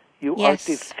something. You are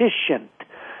deficient.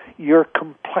 Your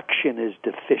complexion is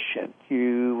deficient.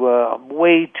 You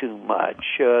weigh too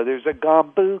much. There's a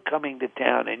gamboo coming to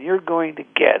town, and you're going to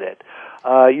get it.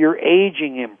 You're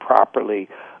aging improperly.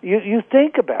 You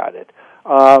think about it.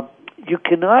 You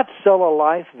cannot sell a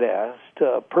life vest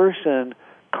to a person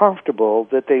comfortable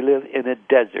that they live in a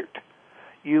desert.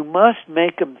 You must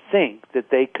make them think that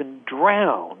they can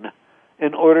drown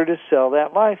in order to sell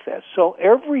that life vest. So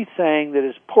everything that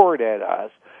is poured at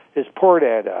us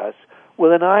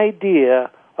with an idea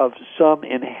of some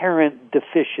inherent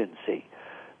deficiency.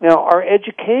 Now, our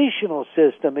educational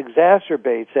system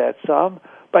exacerbates that some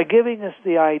by giving us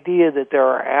the idea that there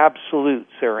are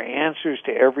absolutes, there are answers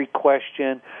to every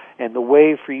question, and the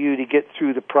way for you to get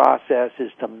through the process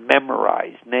is to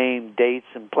memorize name, dates,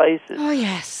 and places. Oh,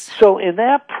 yes. So in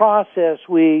that process,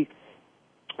 we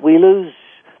lose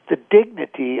the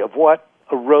dignity of what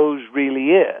a rose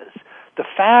really is. The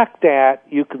fact that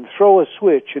you can throw a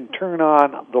switch and turn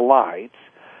on the lights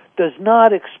does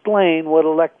not explain what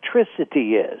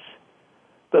electricity is.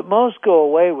 But most go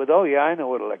away with, "Oh, yeah, I know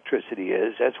what electricity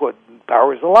is. That's what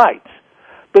powers the lights."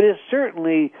 But it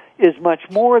certainly is much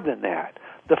more than that.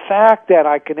 The fact that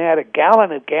I can add a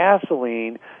gallon of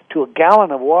gasoline to a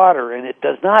gallon of water and it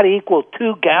does not equal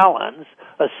 2 gallons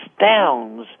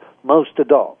astounds most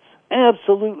adults.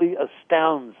 Absolutely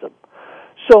astounds them.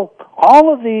 So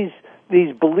all of these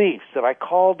beliefs that I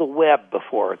called the web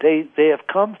before, they have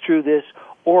come through this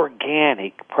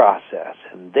organic process.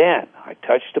 And then I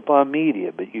touched upon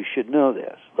media, but you should know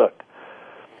this. Look,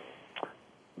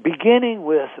 beginning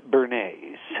with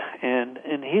Bernays,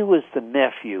 and he was the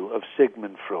nephew of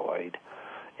Sigmund Freud,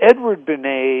 Edward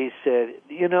Bernays said,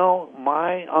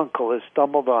 my uncle has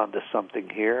stumbled onto something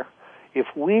here. If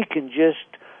we can just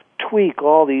tweak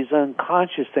all these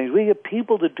unconscious things, we get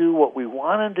people to do what we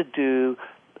want them to do,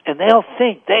 and they'll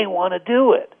think they want to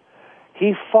do it.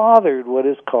 He fathered what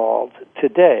is called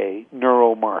today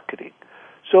neuromarketing.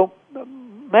 So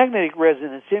magnetic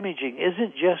resonance imaging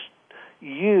isn't just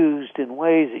used in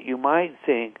ways that you might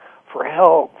think for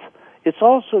health. It's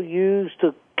also used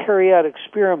to carry out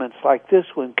experiments like this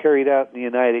one carried out in the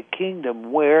United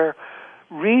Kingdom, where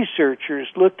researchers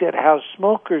looked at how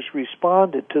smokers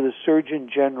responded to the Surgeon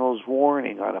General's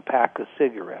warning on a pack of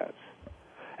cigarettes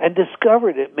and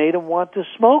discovered it made them want to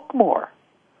smoke more.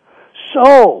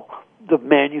 So the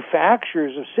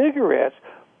manufacturers of cigarettes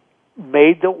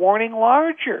made the warning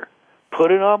larger, put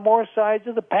it on more sides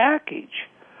of the package.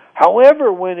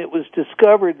 However, when it was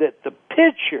discovered that the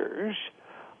pictures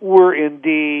were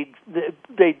indeed,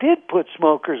 they did put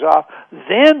smokers off,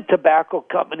 then tobacco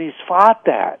companies fought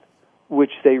that,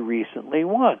 which they recently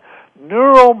won.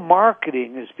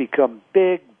 Neuromarketing has become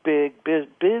big,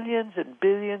 billions and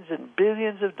billions and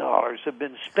billions of dollars have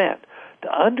been spent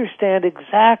to understand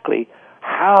exactly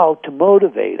how to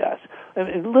motivate us. I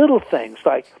mean, little things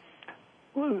like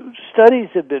studies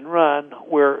have been run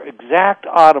where exact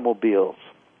automobiles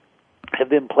have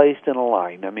been placed in a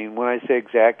line. I mean, when I say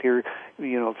exact, here,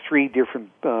 3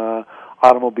 different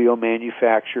automobile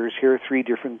manufacturers. Here are 3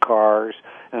 different cars,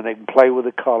 and they can play with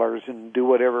the colors and do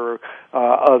whatever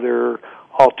other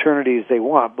alternatives they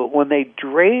want. But when they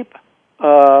drape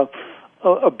a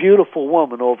beautiful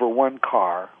woman over one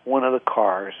of the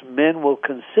cars, men will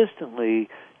consistently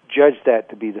judge that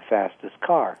to be the fastest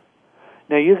car.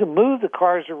 Now, you can move the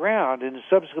cars around, and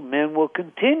subsequent men will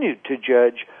continue to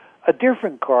judge a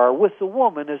different car with the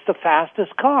woman as the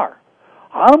fastest car.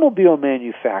 Automobile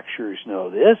manufacturers know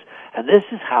this, and this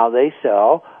is how they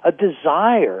sell a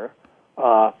desire,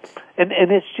 and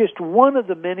it's just one of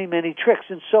the many, many tricks.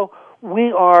 And so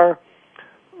we are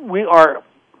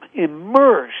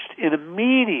immersed in a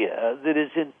media that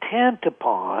is intent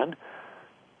upon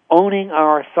owning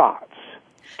our thoughts.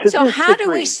 So how do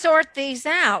we sort these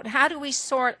out? How do we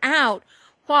sort out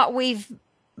what we've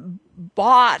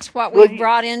bought, what we've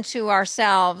brought into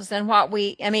ourselves, and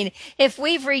if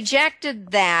we've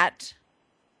rejected that,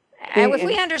 if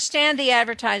we understand the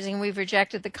advertising, we've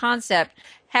rejected the concept,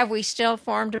 have we still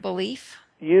formed a belief?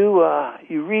 You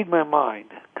read my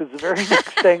mind, because the very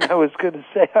next thing I was going to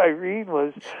say, Irene,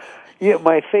 was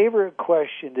my favorite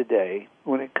question today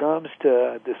when it comes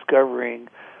to discovering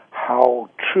how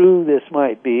true this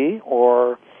might be,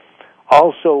 or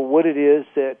also what it is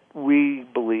that we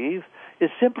believe, is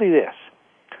simply this.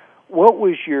 What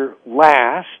was your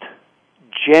last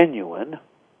genuinely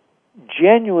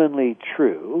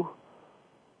true,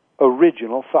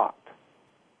 original thought?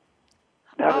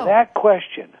 Now, to that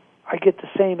question, I get the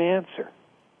same answer.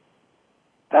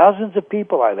 Thousands of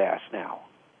people I've asked now.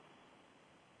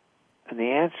 And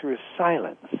the answer is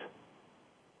silence.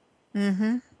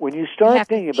 Mm-hmm. When you start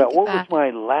thinking about what was my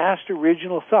last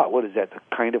original thought, what is that, the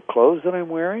kind of clothes that I'm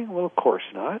wearing? Well, of course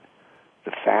not.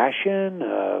 The fashion,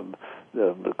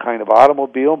 the kind of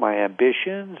automobile, my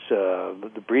ambitions,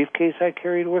 the briefcase I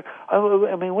carried with.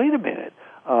 I mean, wait a minute.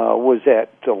 Was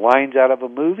that the lines out of a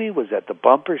movie? Was that the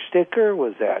bumper sticker?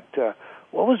 Was that...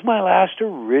 what was my last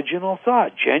original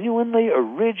thought? Genuinely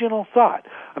original thought.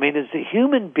 I mean, is the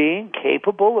human being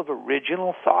capable of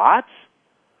original thoughts?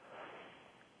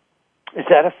 Is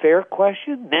that a fair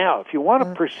question? Now, if you want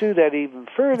to pursue that even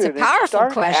further, then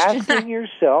start asking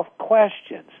yourself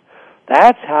questions.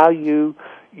 That's how you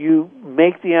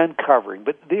make the uncovering.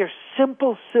 But they're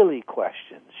simple, silly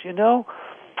questions. You know,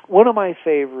 one of my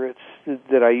favorites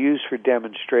that I use for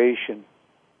demonstration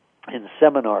in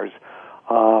seminars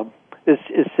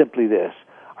is simply this.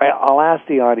 I'll ask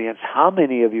the audience, how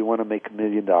many of you want to make $1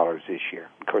 million this year?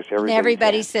 Of course,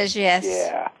 everybody says yes.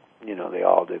 Yeah, they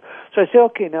all do. So I say,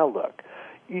 okay, now look,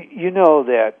 you know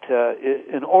that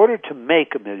in order to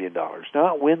make $1 million,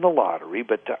 not win the lottery,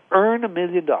 but to earn $1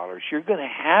 million, you're going to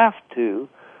have to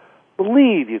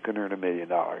believe you can earn $1 million,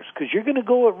 because you're going to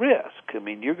go at risk. I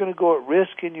mean, you're going to go at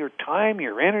risk in your time,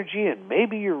 your energy, and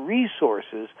maybe your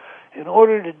resources in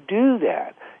order to do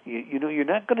that. You're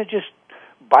not going to just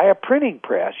buy a printing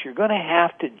press. You're going to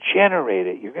have to generate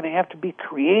it. You're going to have to be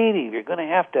creative. You're going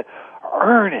to have to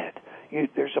earn it.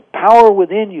 There's a power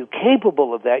within you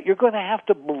capable of that. You're going to have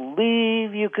to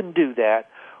believe you can do that,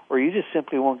 or you just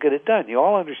simply won't get it done. You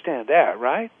all understand that,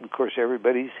 right? Of course,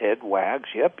 everybody's head wags.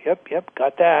 Yep,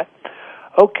 got that.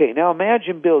 Okay, now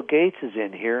imagine Bill Gates is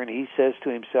in here, and he says to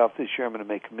himself, this year I'm going to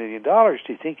make $1 million. Do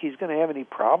you think he's going to have any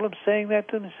problem saying that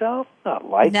to himself? Not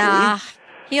likely. Nah.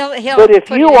 But if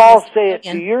you all say it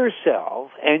to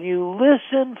yourself and you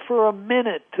listen for a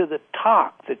minute to the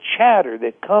talk, the chatter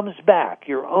that comes back,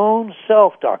 your own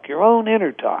self-talk, your own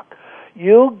inner talk,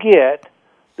 you'll get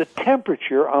the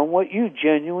temperature on what you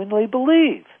genuinely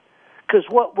believe. Because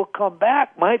what will come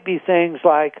back might be things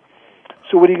like,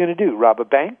 so what are you going to do, rob a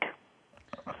bank?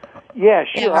 Yeah,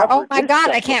 sure. Yeah. Oh, my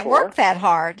God, I can't work that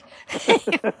hard.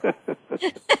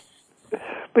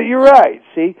 But you're right,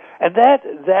 see? And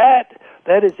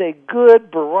that is a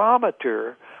good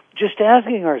barometer, just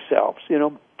asking ourselves,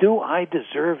 do I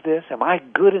deserve this? Am I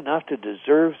good enough to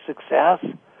deserve success?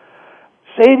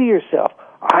 Say to yourself,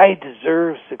 I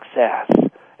deserve success.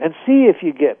 And see if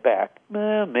you get back,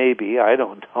 maybe, I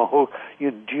don't know.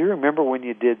 Do you remember when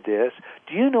you did this?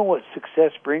 Do you know what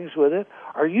success brings with it?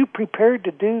 Are you prepared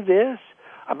to do this?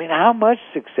 I mean, how much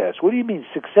success? What do you mean,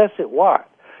 success at what?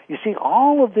 You see,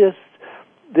 all of this,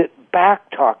 that back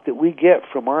talk that we get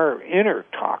from our inner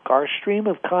talk, our stream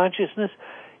of consciousness,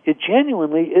 it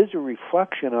genuinely is a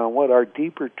reflection on what our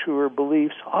deeper, truer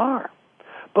beliefs are.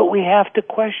 But we have to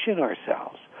question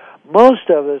ourselves. Most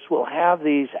of us will have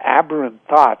these aberrant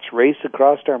thoughts race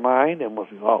across our mind, and we'll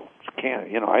say,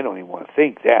 I don't even want to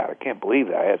think that. I can't believe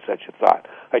that I had such a thought.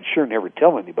 I'd sure never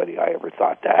tell anybody I ever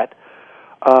thought that.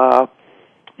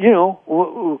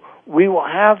 We will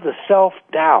have the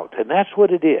self-doubt, and that's what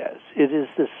it is. It is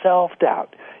the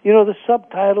self-doubt. The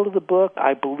subtitle of the book,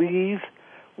 I believe,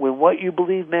 when what you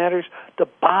believe matters, the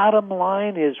bottom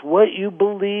line is what you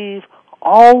believe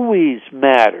always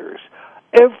matters.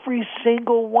 Every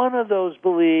single one of those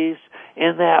beliefs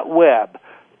in that web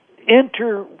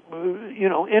interrelate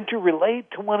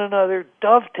to one another,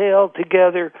 dovetail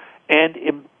together, and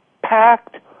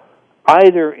impact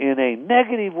either in a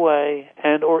negative way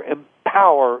and or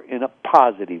empower in a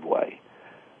positive way,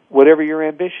 whatever your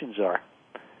ambitions are.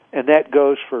 And that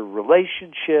goes for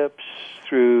relationships,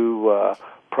 through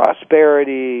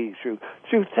prosperity, through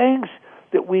things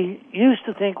that we used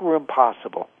to think were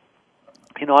impossible.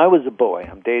 I was a boy.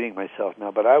 I'm dating myself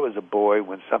now, but I was a boy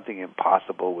when something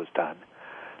impossible was done.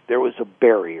 there was a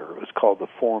barrier. It was called the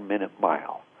 4-minute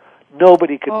mile.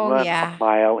 Nobody could run a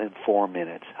mile in 4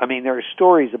 minutes. I mean, there are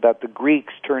stories about the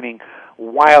Greeks turning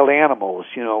wild animals,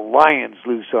 lions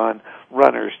loose on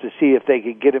runners to see if they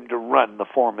could get them to run the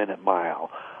 4-minute mile.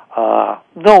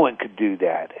 No one could do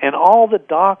that. And all the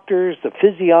doctors, the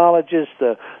physiologists,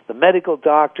 the medical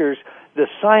doctors, the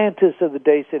scientists of the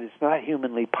day said it's not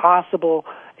humanly possible,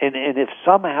 and if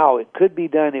somehow it could be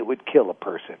done, it would kill a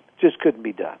person. Just couldn't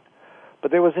be done. But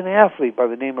there was an athlete by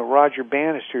the name of Roger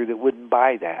Bannister that wouldn't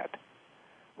buy that.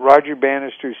 Roger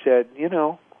Bannister said,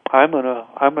 I'm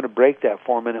gonna break that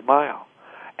 4-minute mile.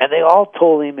 And they all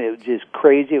told him it was just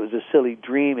crazy, it was a silly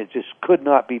dream, it just could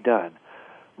not be done.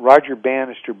 Roger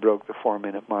Bannister broke the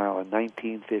 4-minute mile in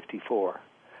 1954.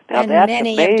 Now, and that's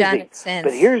many amazing, have done it since.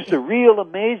 But here's the real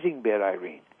amazing bit,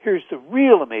 Irene. Here's the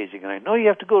real amazing, and I know you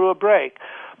have to go to a break,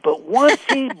 but once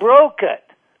he broke it,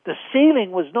 the ceiling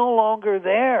was no longer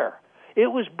there. It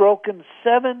was broken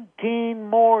 17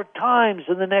 more times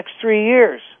in the next 3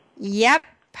 years. Yep.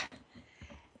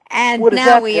 And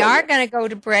now we are going to go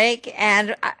to break,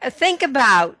 and think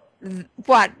about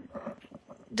what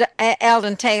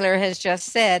Eldon Taylor has just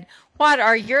said. What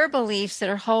are your beliefs that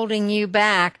are holding you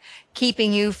back,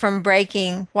 keeping you from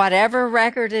breaking whatever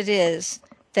record it is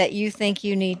that you think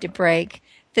you need to break?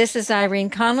 This is Irene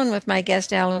Conlon with my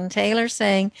guest Eldon Taylor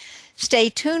saying, stay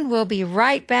tuned. We'll be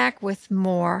right back with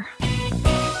more.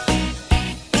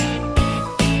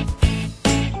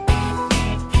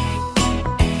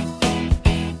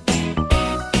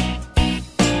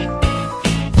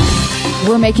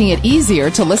 We're making it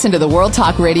easier to listen to the World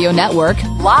Talk Radio Network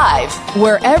live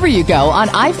wherever you go on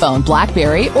iPhone,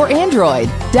 BlackBerry, or Android.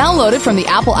 Download it from the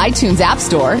Apple iTunes App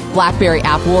Store, BlackBerry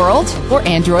App World, or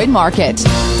Android Market.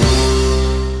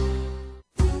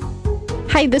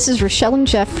 Hi, this is Rochelle and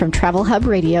Jeff from Travel Hub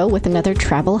Radio with another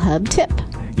Travel Hub tip.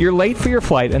 You're late for your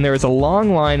flight and there is a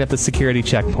long line at the security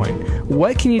checkpoint.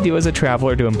 What can you do as a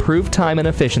traveler to improve time and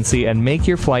efficiency and make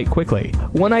your flight quickly?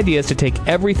 One idea is to take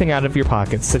everything out of your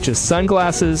pockets, such as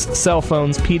sunglasses, cell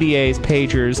phones, PDAs,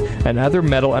 pagers, and other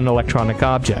metal and electronic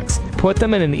objects. Put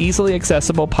them in an easily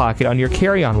accessible pocket on your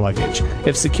carry-on luggage.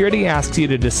 If security asks you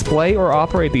to display or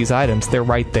operate these items, they're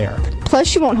right there.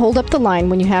 Plus, you won't hold up the line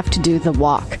when you have to do the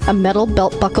walk. A metal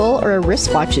belt buckle or a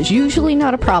wristwatch is usually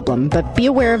not a problem, but be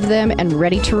aware of them and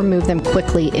ready to remove them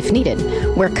quickly if needed.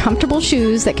 Wear comfortable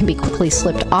shoes that can be quickly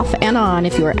slipped off and on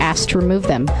if you are asked to remove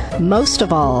them. Most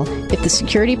of all, if the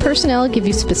security personnel give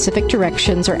you specific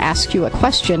directions or ask you a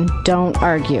question, don't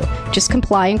argue. Just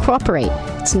comply and cooperate.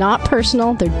 It's not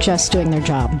personal, they're just doing their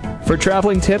job. For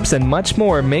traveling tips and much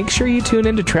more, make sure you tune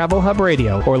into Travel Hub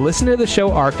Radio or listen to the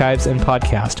show archives and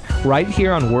podcast right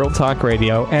here on World Talk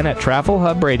Radio and at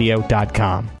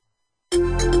TravelHubRadio.com.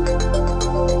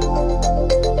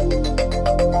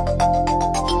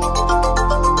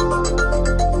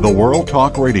 The World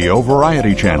Talk Radio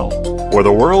Variety Channel, where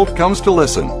the world comes to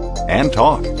listen and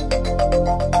talk.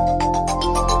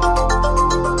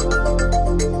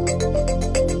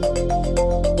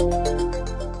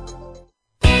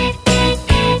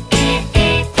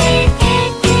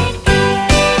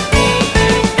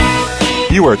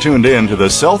 You are tuned in to the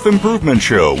Self-Improvement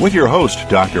Show with your host,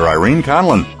 Dr. Irene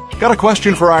Conlon. Got a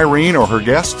question for Irene or her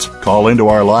guests? Call into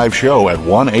our live show at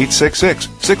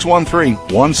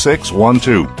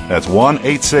 1-866-613-1612. That's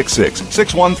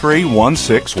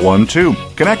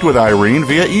 1-866-613-1612. Connect with Irene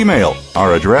via email.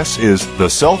 Our address is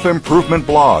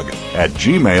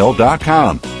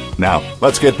theselfimprovementblog@gmail.com. Now,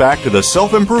 let's get back to the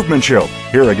Self-Improvement Show.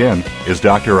 Here again is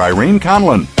Dr. Irene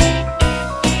Conlon.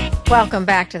 Welcome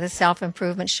back to the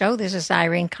Self-Improvement Show. This is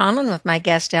Irene Conlon with my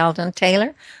guest, Eldon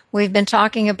Taylor. We've been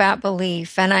talking about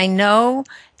belief, and I know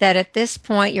that at this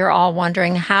point you're all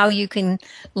wondering how you can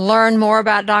learn more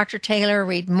about Dr. Taylor,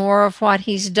 read more of what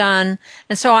he's done.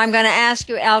 And so I'm going to ask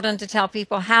you, Eldon, to tell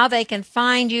people how they can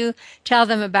find you, tell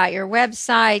them about your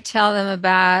website, tell them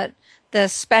about the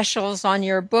specials on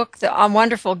your book, the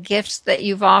wonderful gifts that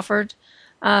you've offered.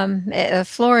 The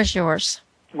floor is yours.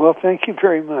 Well, thank you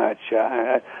very much.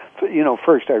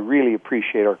 First, I really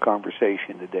appreciate our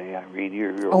conversation today, Irene.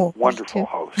 You're a wonderful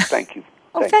host. Thank you.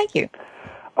 Thank you.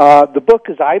 The book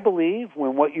is I Believe,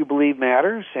 When What You Believe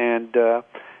Matters, and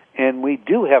we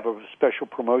do have a special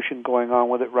promotion going on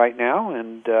with it right now,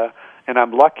 and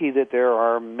I'm lucky that there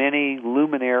are many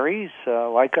luminaries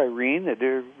like Irene that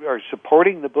are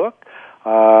supporting the book,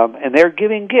 and they're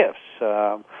giving gifts.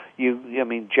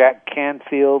 Jack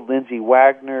Canfield, Lindsay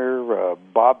Wagner,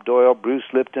 Bob Doyle, Bruce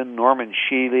Lipton, Norman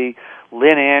Shealy,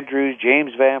 Lynn Andrews,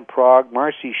 James Van Prague,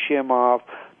 Marcy Shimoff,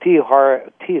 T.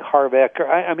 Harbecker,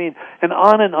 and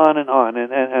on and on and on.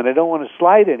 And I don't want to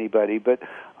slight anybody, but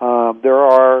there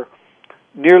are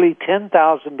nearly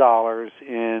 $10,000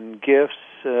 in gifts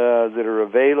that are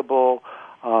available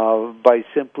by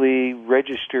simply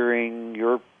registering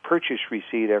your purchase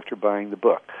receipt after buying the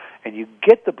book. And you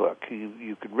get the book.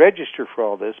 You can register for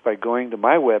all this by going to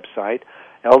my website,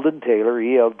 Eldon Taylor,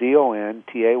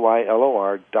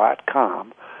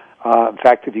 ELDONTAYLOR.com. In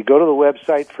fact, if you go to the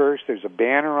website first, there's a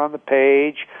banner on the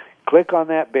page. Click on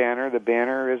that banner. The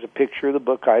banner is a picture of the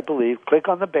book, I believe. Click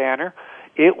on the banner.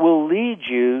 It will lead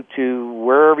you to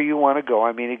wherever you want to go.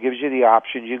 I mean, it gives you the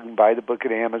options. You can buy the book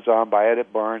at Amazon, buy it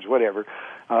at Barnes, whatever.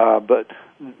 But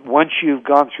once you've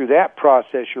gone through that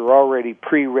process, you're already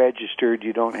pre-registered.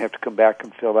 You don't have to come back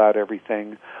and fill out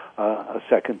everything a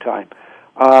second time.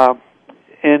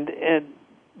 And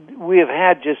we have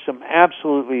had just some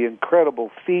absolutely incredible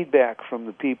feedback from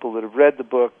the people that have read the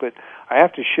book. But I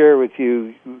have to share with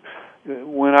you,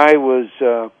 when I was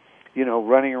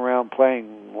running around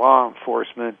playing law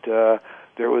enforcement,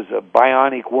 there was a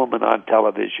bionic woman on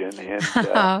television, and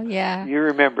oh yeah, you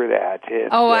remember that? And,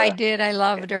 I did. I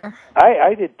loved her.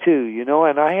 I did too,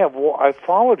 and I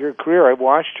followed her career. I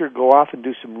watched her go off and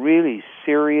do some really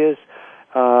serious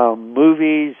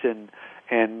movies and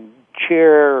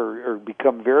chair or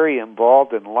become very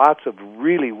involved in lots of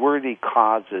really worthy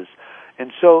causes.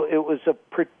 And so it was a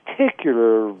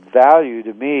particular value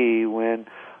to me when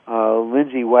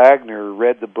Lindsay Wagner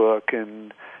read the book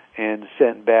and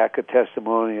sent back a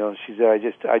testimonial. She said, I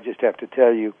just have to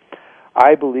tell you,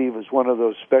 I believe it's one of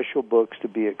those special books to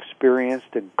be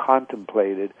experienced and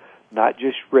contemplated, not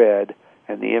just read,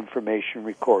 and the information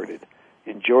recorded.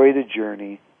 Enjoy the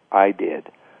journey. I did.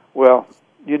 Well,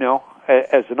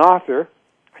 as an author,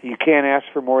 you can't ask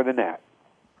for more than that.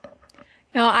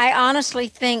 No, I honestly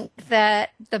think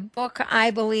that the book,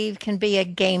 I believe, can be a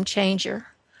game changer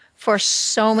for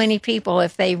so many people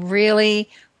if they really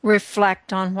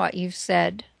reflect on what you've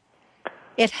said.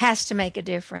 It has to make a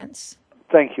difference.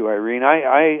 Thank you, Irene.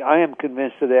 I am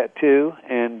convinced of that too,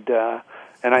 and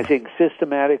I think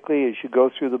systematically, as you go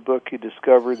through the book, you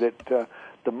discover that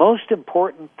the most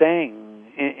important thing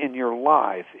in your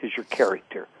life is your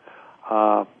character.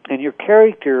 And your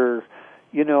character,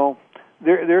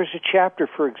 there's a chapter,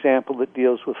 for example, that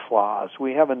deals with flaws.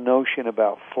 We have a notion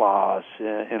about flaws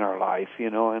in our life,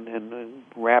 and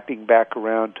wrapping back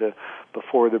around to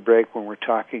before the break when we're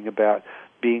talking about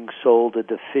being sold a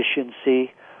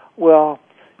deficiency. Well,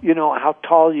 how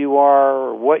tall you are,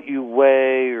 or what you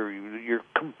weigh, or your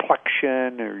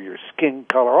complexion, or your skin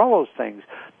color, all those things,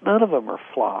 none of them are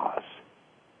flaws.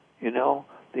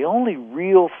 The only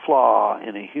real flaw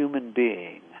in a human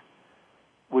being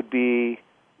would be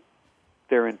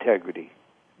their integrity.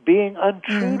 Being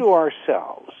untrue to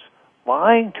ourselves,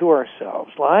 lying to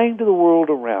ourselves, lying to the world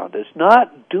around us,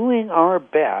 not doing our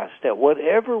best at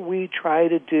whatever we try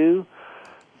to do,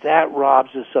 that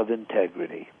robs us of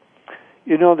integrity.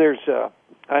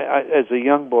 As a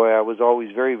young boy, I was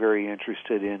always very, very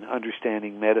interested in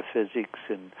understanding metaphysics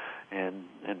and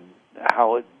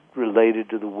how it related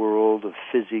to the world of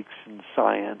physics and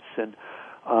science, and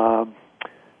I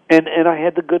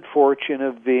had the good fortune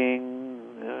of being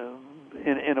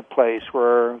in a place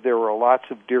where there were lots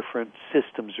of different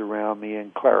systems around me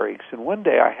and clerics. And one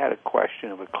day I had a question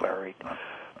of a cleric,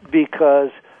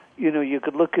 because you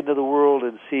could look into the world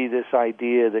and see this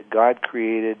idea that God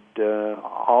created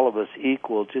all of us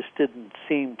equal just didn't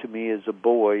seem to me as a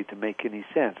boy to make any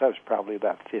sense. I was probably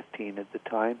about 15 at the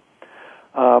time.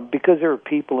 Because there were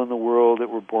people in the world that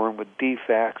were born with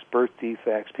defects, birth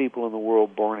defects, people in the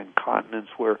world born in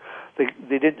continents where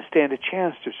they didn't stand a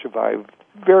chance to survive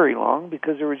very long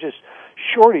because there were just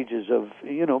shortages of,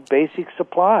 basic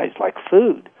supplies like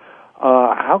food.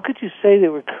 How could you say they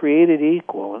were created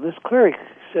equal? And this cleric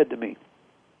said to me,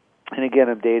 and again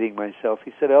I'm dating myself,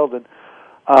 he said, Eldon,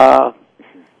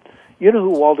 you know who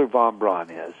Walter von Braun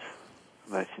is?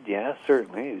 And I said, yeah,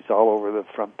 certainly. He's all over the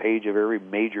front page of every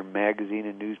major magazine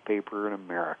and newspaper in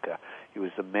America. He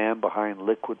was the man behind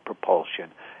liquid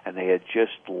propulsion, and they had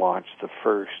just launched the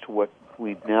first, what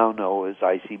we now know as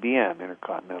ICBM,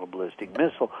 Intercontinental Ballistic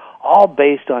Missile, all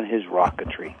based on his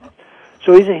rocketry.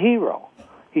 So he's a hero.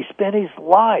 He spent his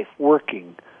life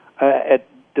working at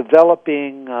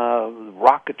developing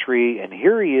rocketry, and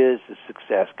here he is, a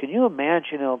success. Can you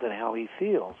imagine, Eldon, how he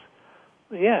feels?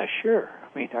 Yeah, sure.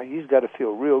 I mean, he's got to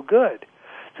feel real good.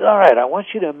 So, all right, I want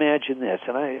you to imagine this,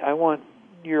 and I want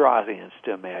your audience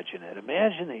to imagine it.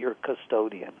 Imagine that you're a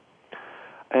custodian,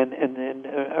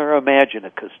 or imagine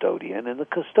a custodian, and the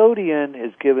custodian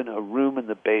is given a room in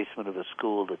the basement of a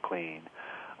school to clean.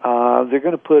 They're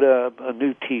going to put a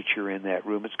new teacher in that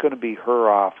room. It's going to be her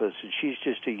office, and she's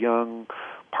just a young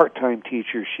part-time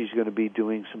teacher. She's going to be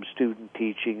doing some student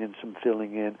teaching and some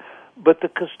filling in. But the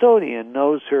custodian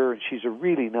knows her, and she's a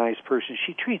really nice person.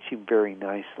 She treats him very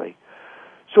nicely.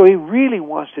 So he really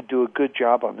wants to do a good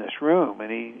job on this room,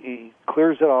 and he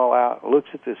clears it all out, looks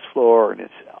at this floor, and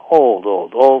it's old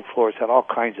floor. It's had all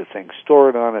kinds of things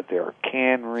stored on it. There are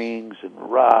can rings and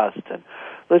rust, and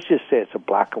let's just say it's a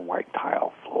black and white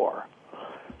tile floor.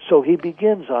 So he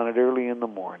begins on it early in the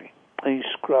morning, and he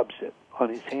scrubs it on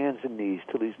his hands and knees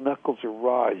till his knuckles are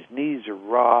raw, his knees are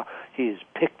raw. He has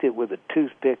picked it with a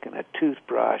toothpick and a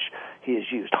toothbrush. He has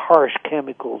used harsh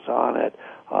chemicals on it.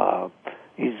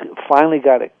 He's finally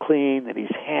got it clean, and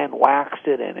he's hand waxed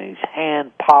it, and he's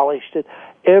hand polished it,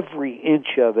 every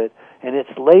inch of it. And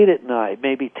it's late at night,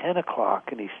 maybe 10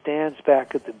 o'clock, and he stands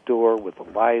back at the door with the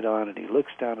light on, and he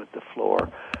looks down at the floor,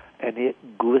 and it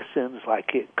glistens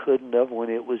like it couldn't have when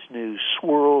it was new.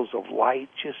 Swirls of light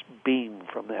just beam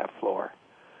from that floor.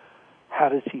 How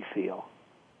does he feel?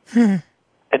 And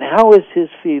how is his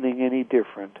feeling any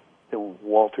different than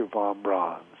Walter von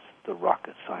Braun's, the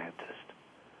rocket scientist?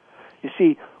 You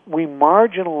see, we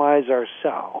marginalize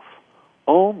ourselves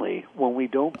only when we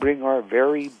don't bring our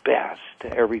very best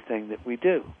to everything that we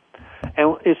do.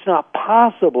 And it's not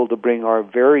possible to bring our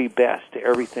very best to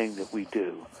everything that we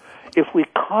do if we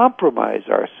compromise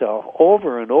ourselves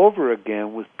over and over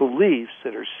again with beliefs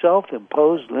that are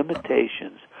self-imposed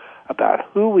limitations about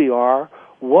who we are,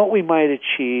 what we might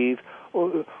achieve,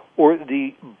 or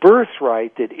the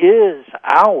birthright that is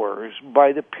ours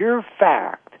by the pure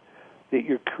fact that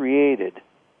you're created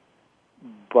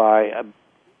by an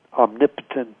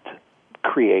omnipotent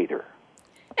creator.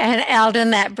 And Eldon,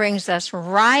 that brings us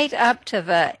right up to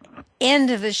the end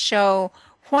of the show.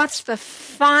 What's the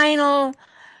final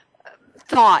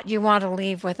thought you want to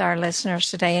leave with our listeners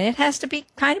today? And it has to be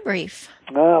kind of brief.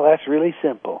 Well, that's really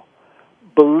simple.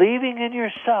 Believing in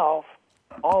yourself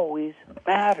always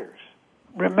matters.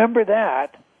 Remember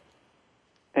that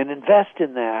and invest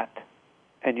in that,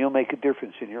 and you'll make a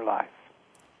difference in your life.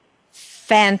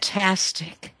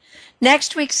 Fantastic.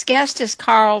 Next week's guest is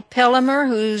Carl Pillemer,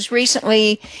 who's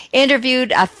recently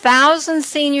interviewed 1,000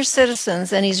 senior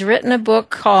citizens, and he's written a book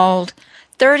called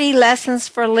 30 Lessons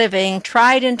for Living,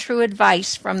 Tried and True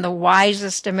Advice from the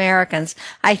Wisest Americans.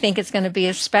 I think it's going to be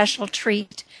a special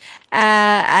treat,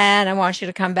 and I want you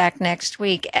to come back next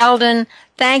week. Eldon,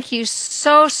 thank you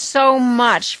so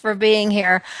much for being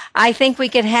here. I think we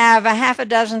could have a half a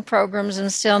dozen programs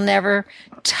and still never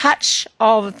touch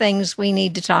all the things we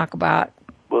need to talk about.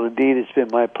 Well, indeed, it's been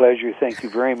my pleasure. Thank you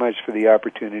very much for the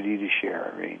opportunity to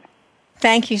share, Irene.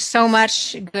 Thank you so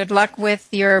much. Good luck with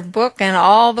your book and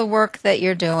all the work that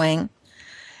you're doing.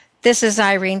 This is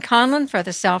Irene Conlon for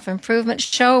the Self-Improvement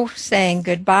Show, saying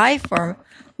goodbye for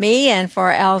me and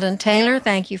for Eldon Taylor.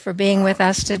 Thank you for being with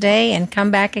us today, and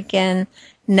come back again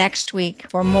next week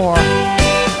for more.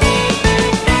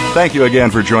 Thank you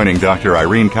again for joining Dr.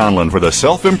 Irene Conlon for the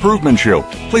Self-Improvement Show.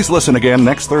 Please listen again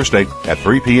next Thursday at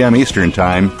 3 p.m. Eastern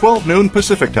Time, 12 noon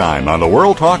Pacific Time on the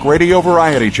World Talk Radio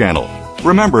Variety Channel.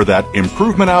 Remember that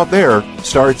improvement out there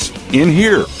starts in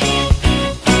here.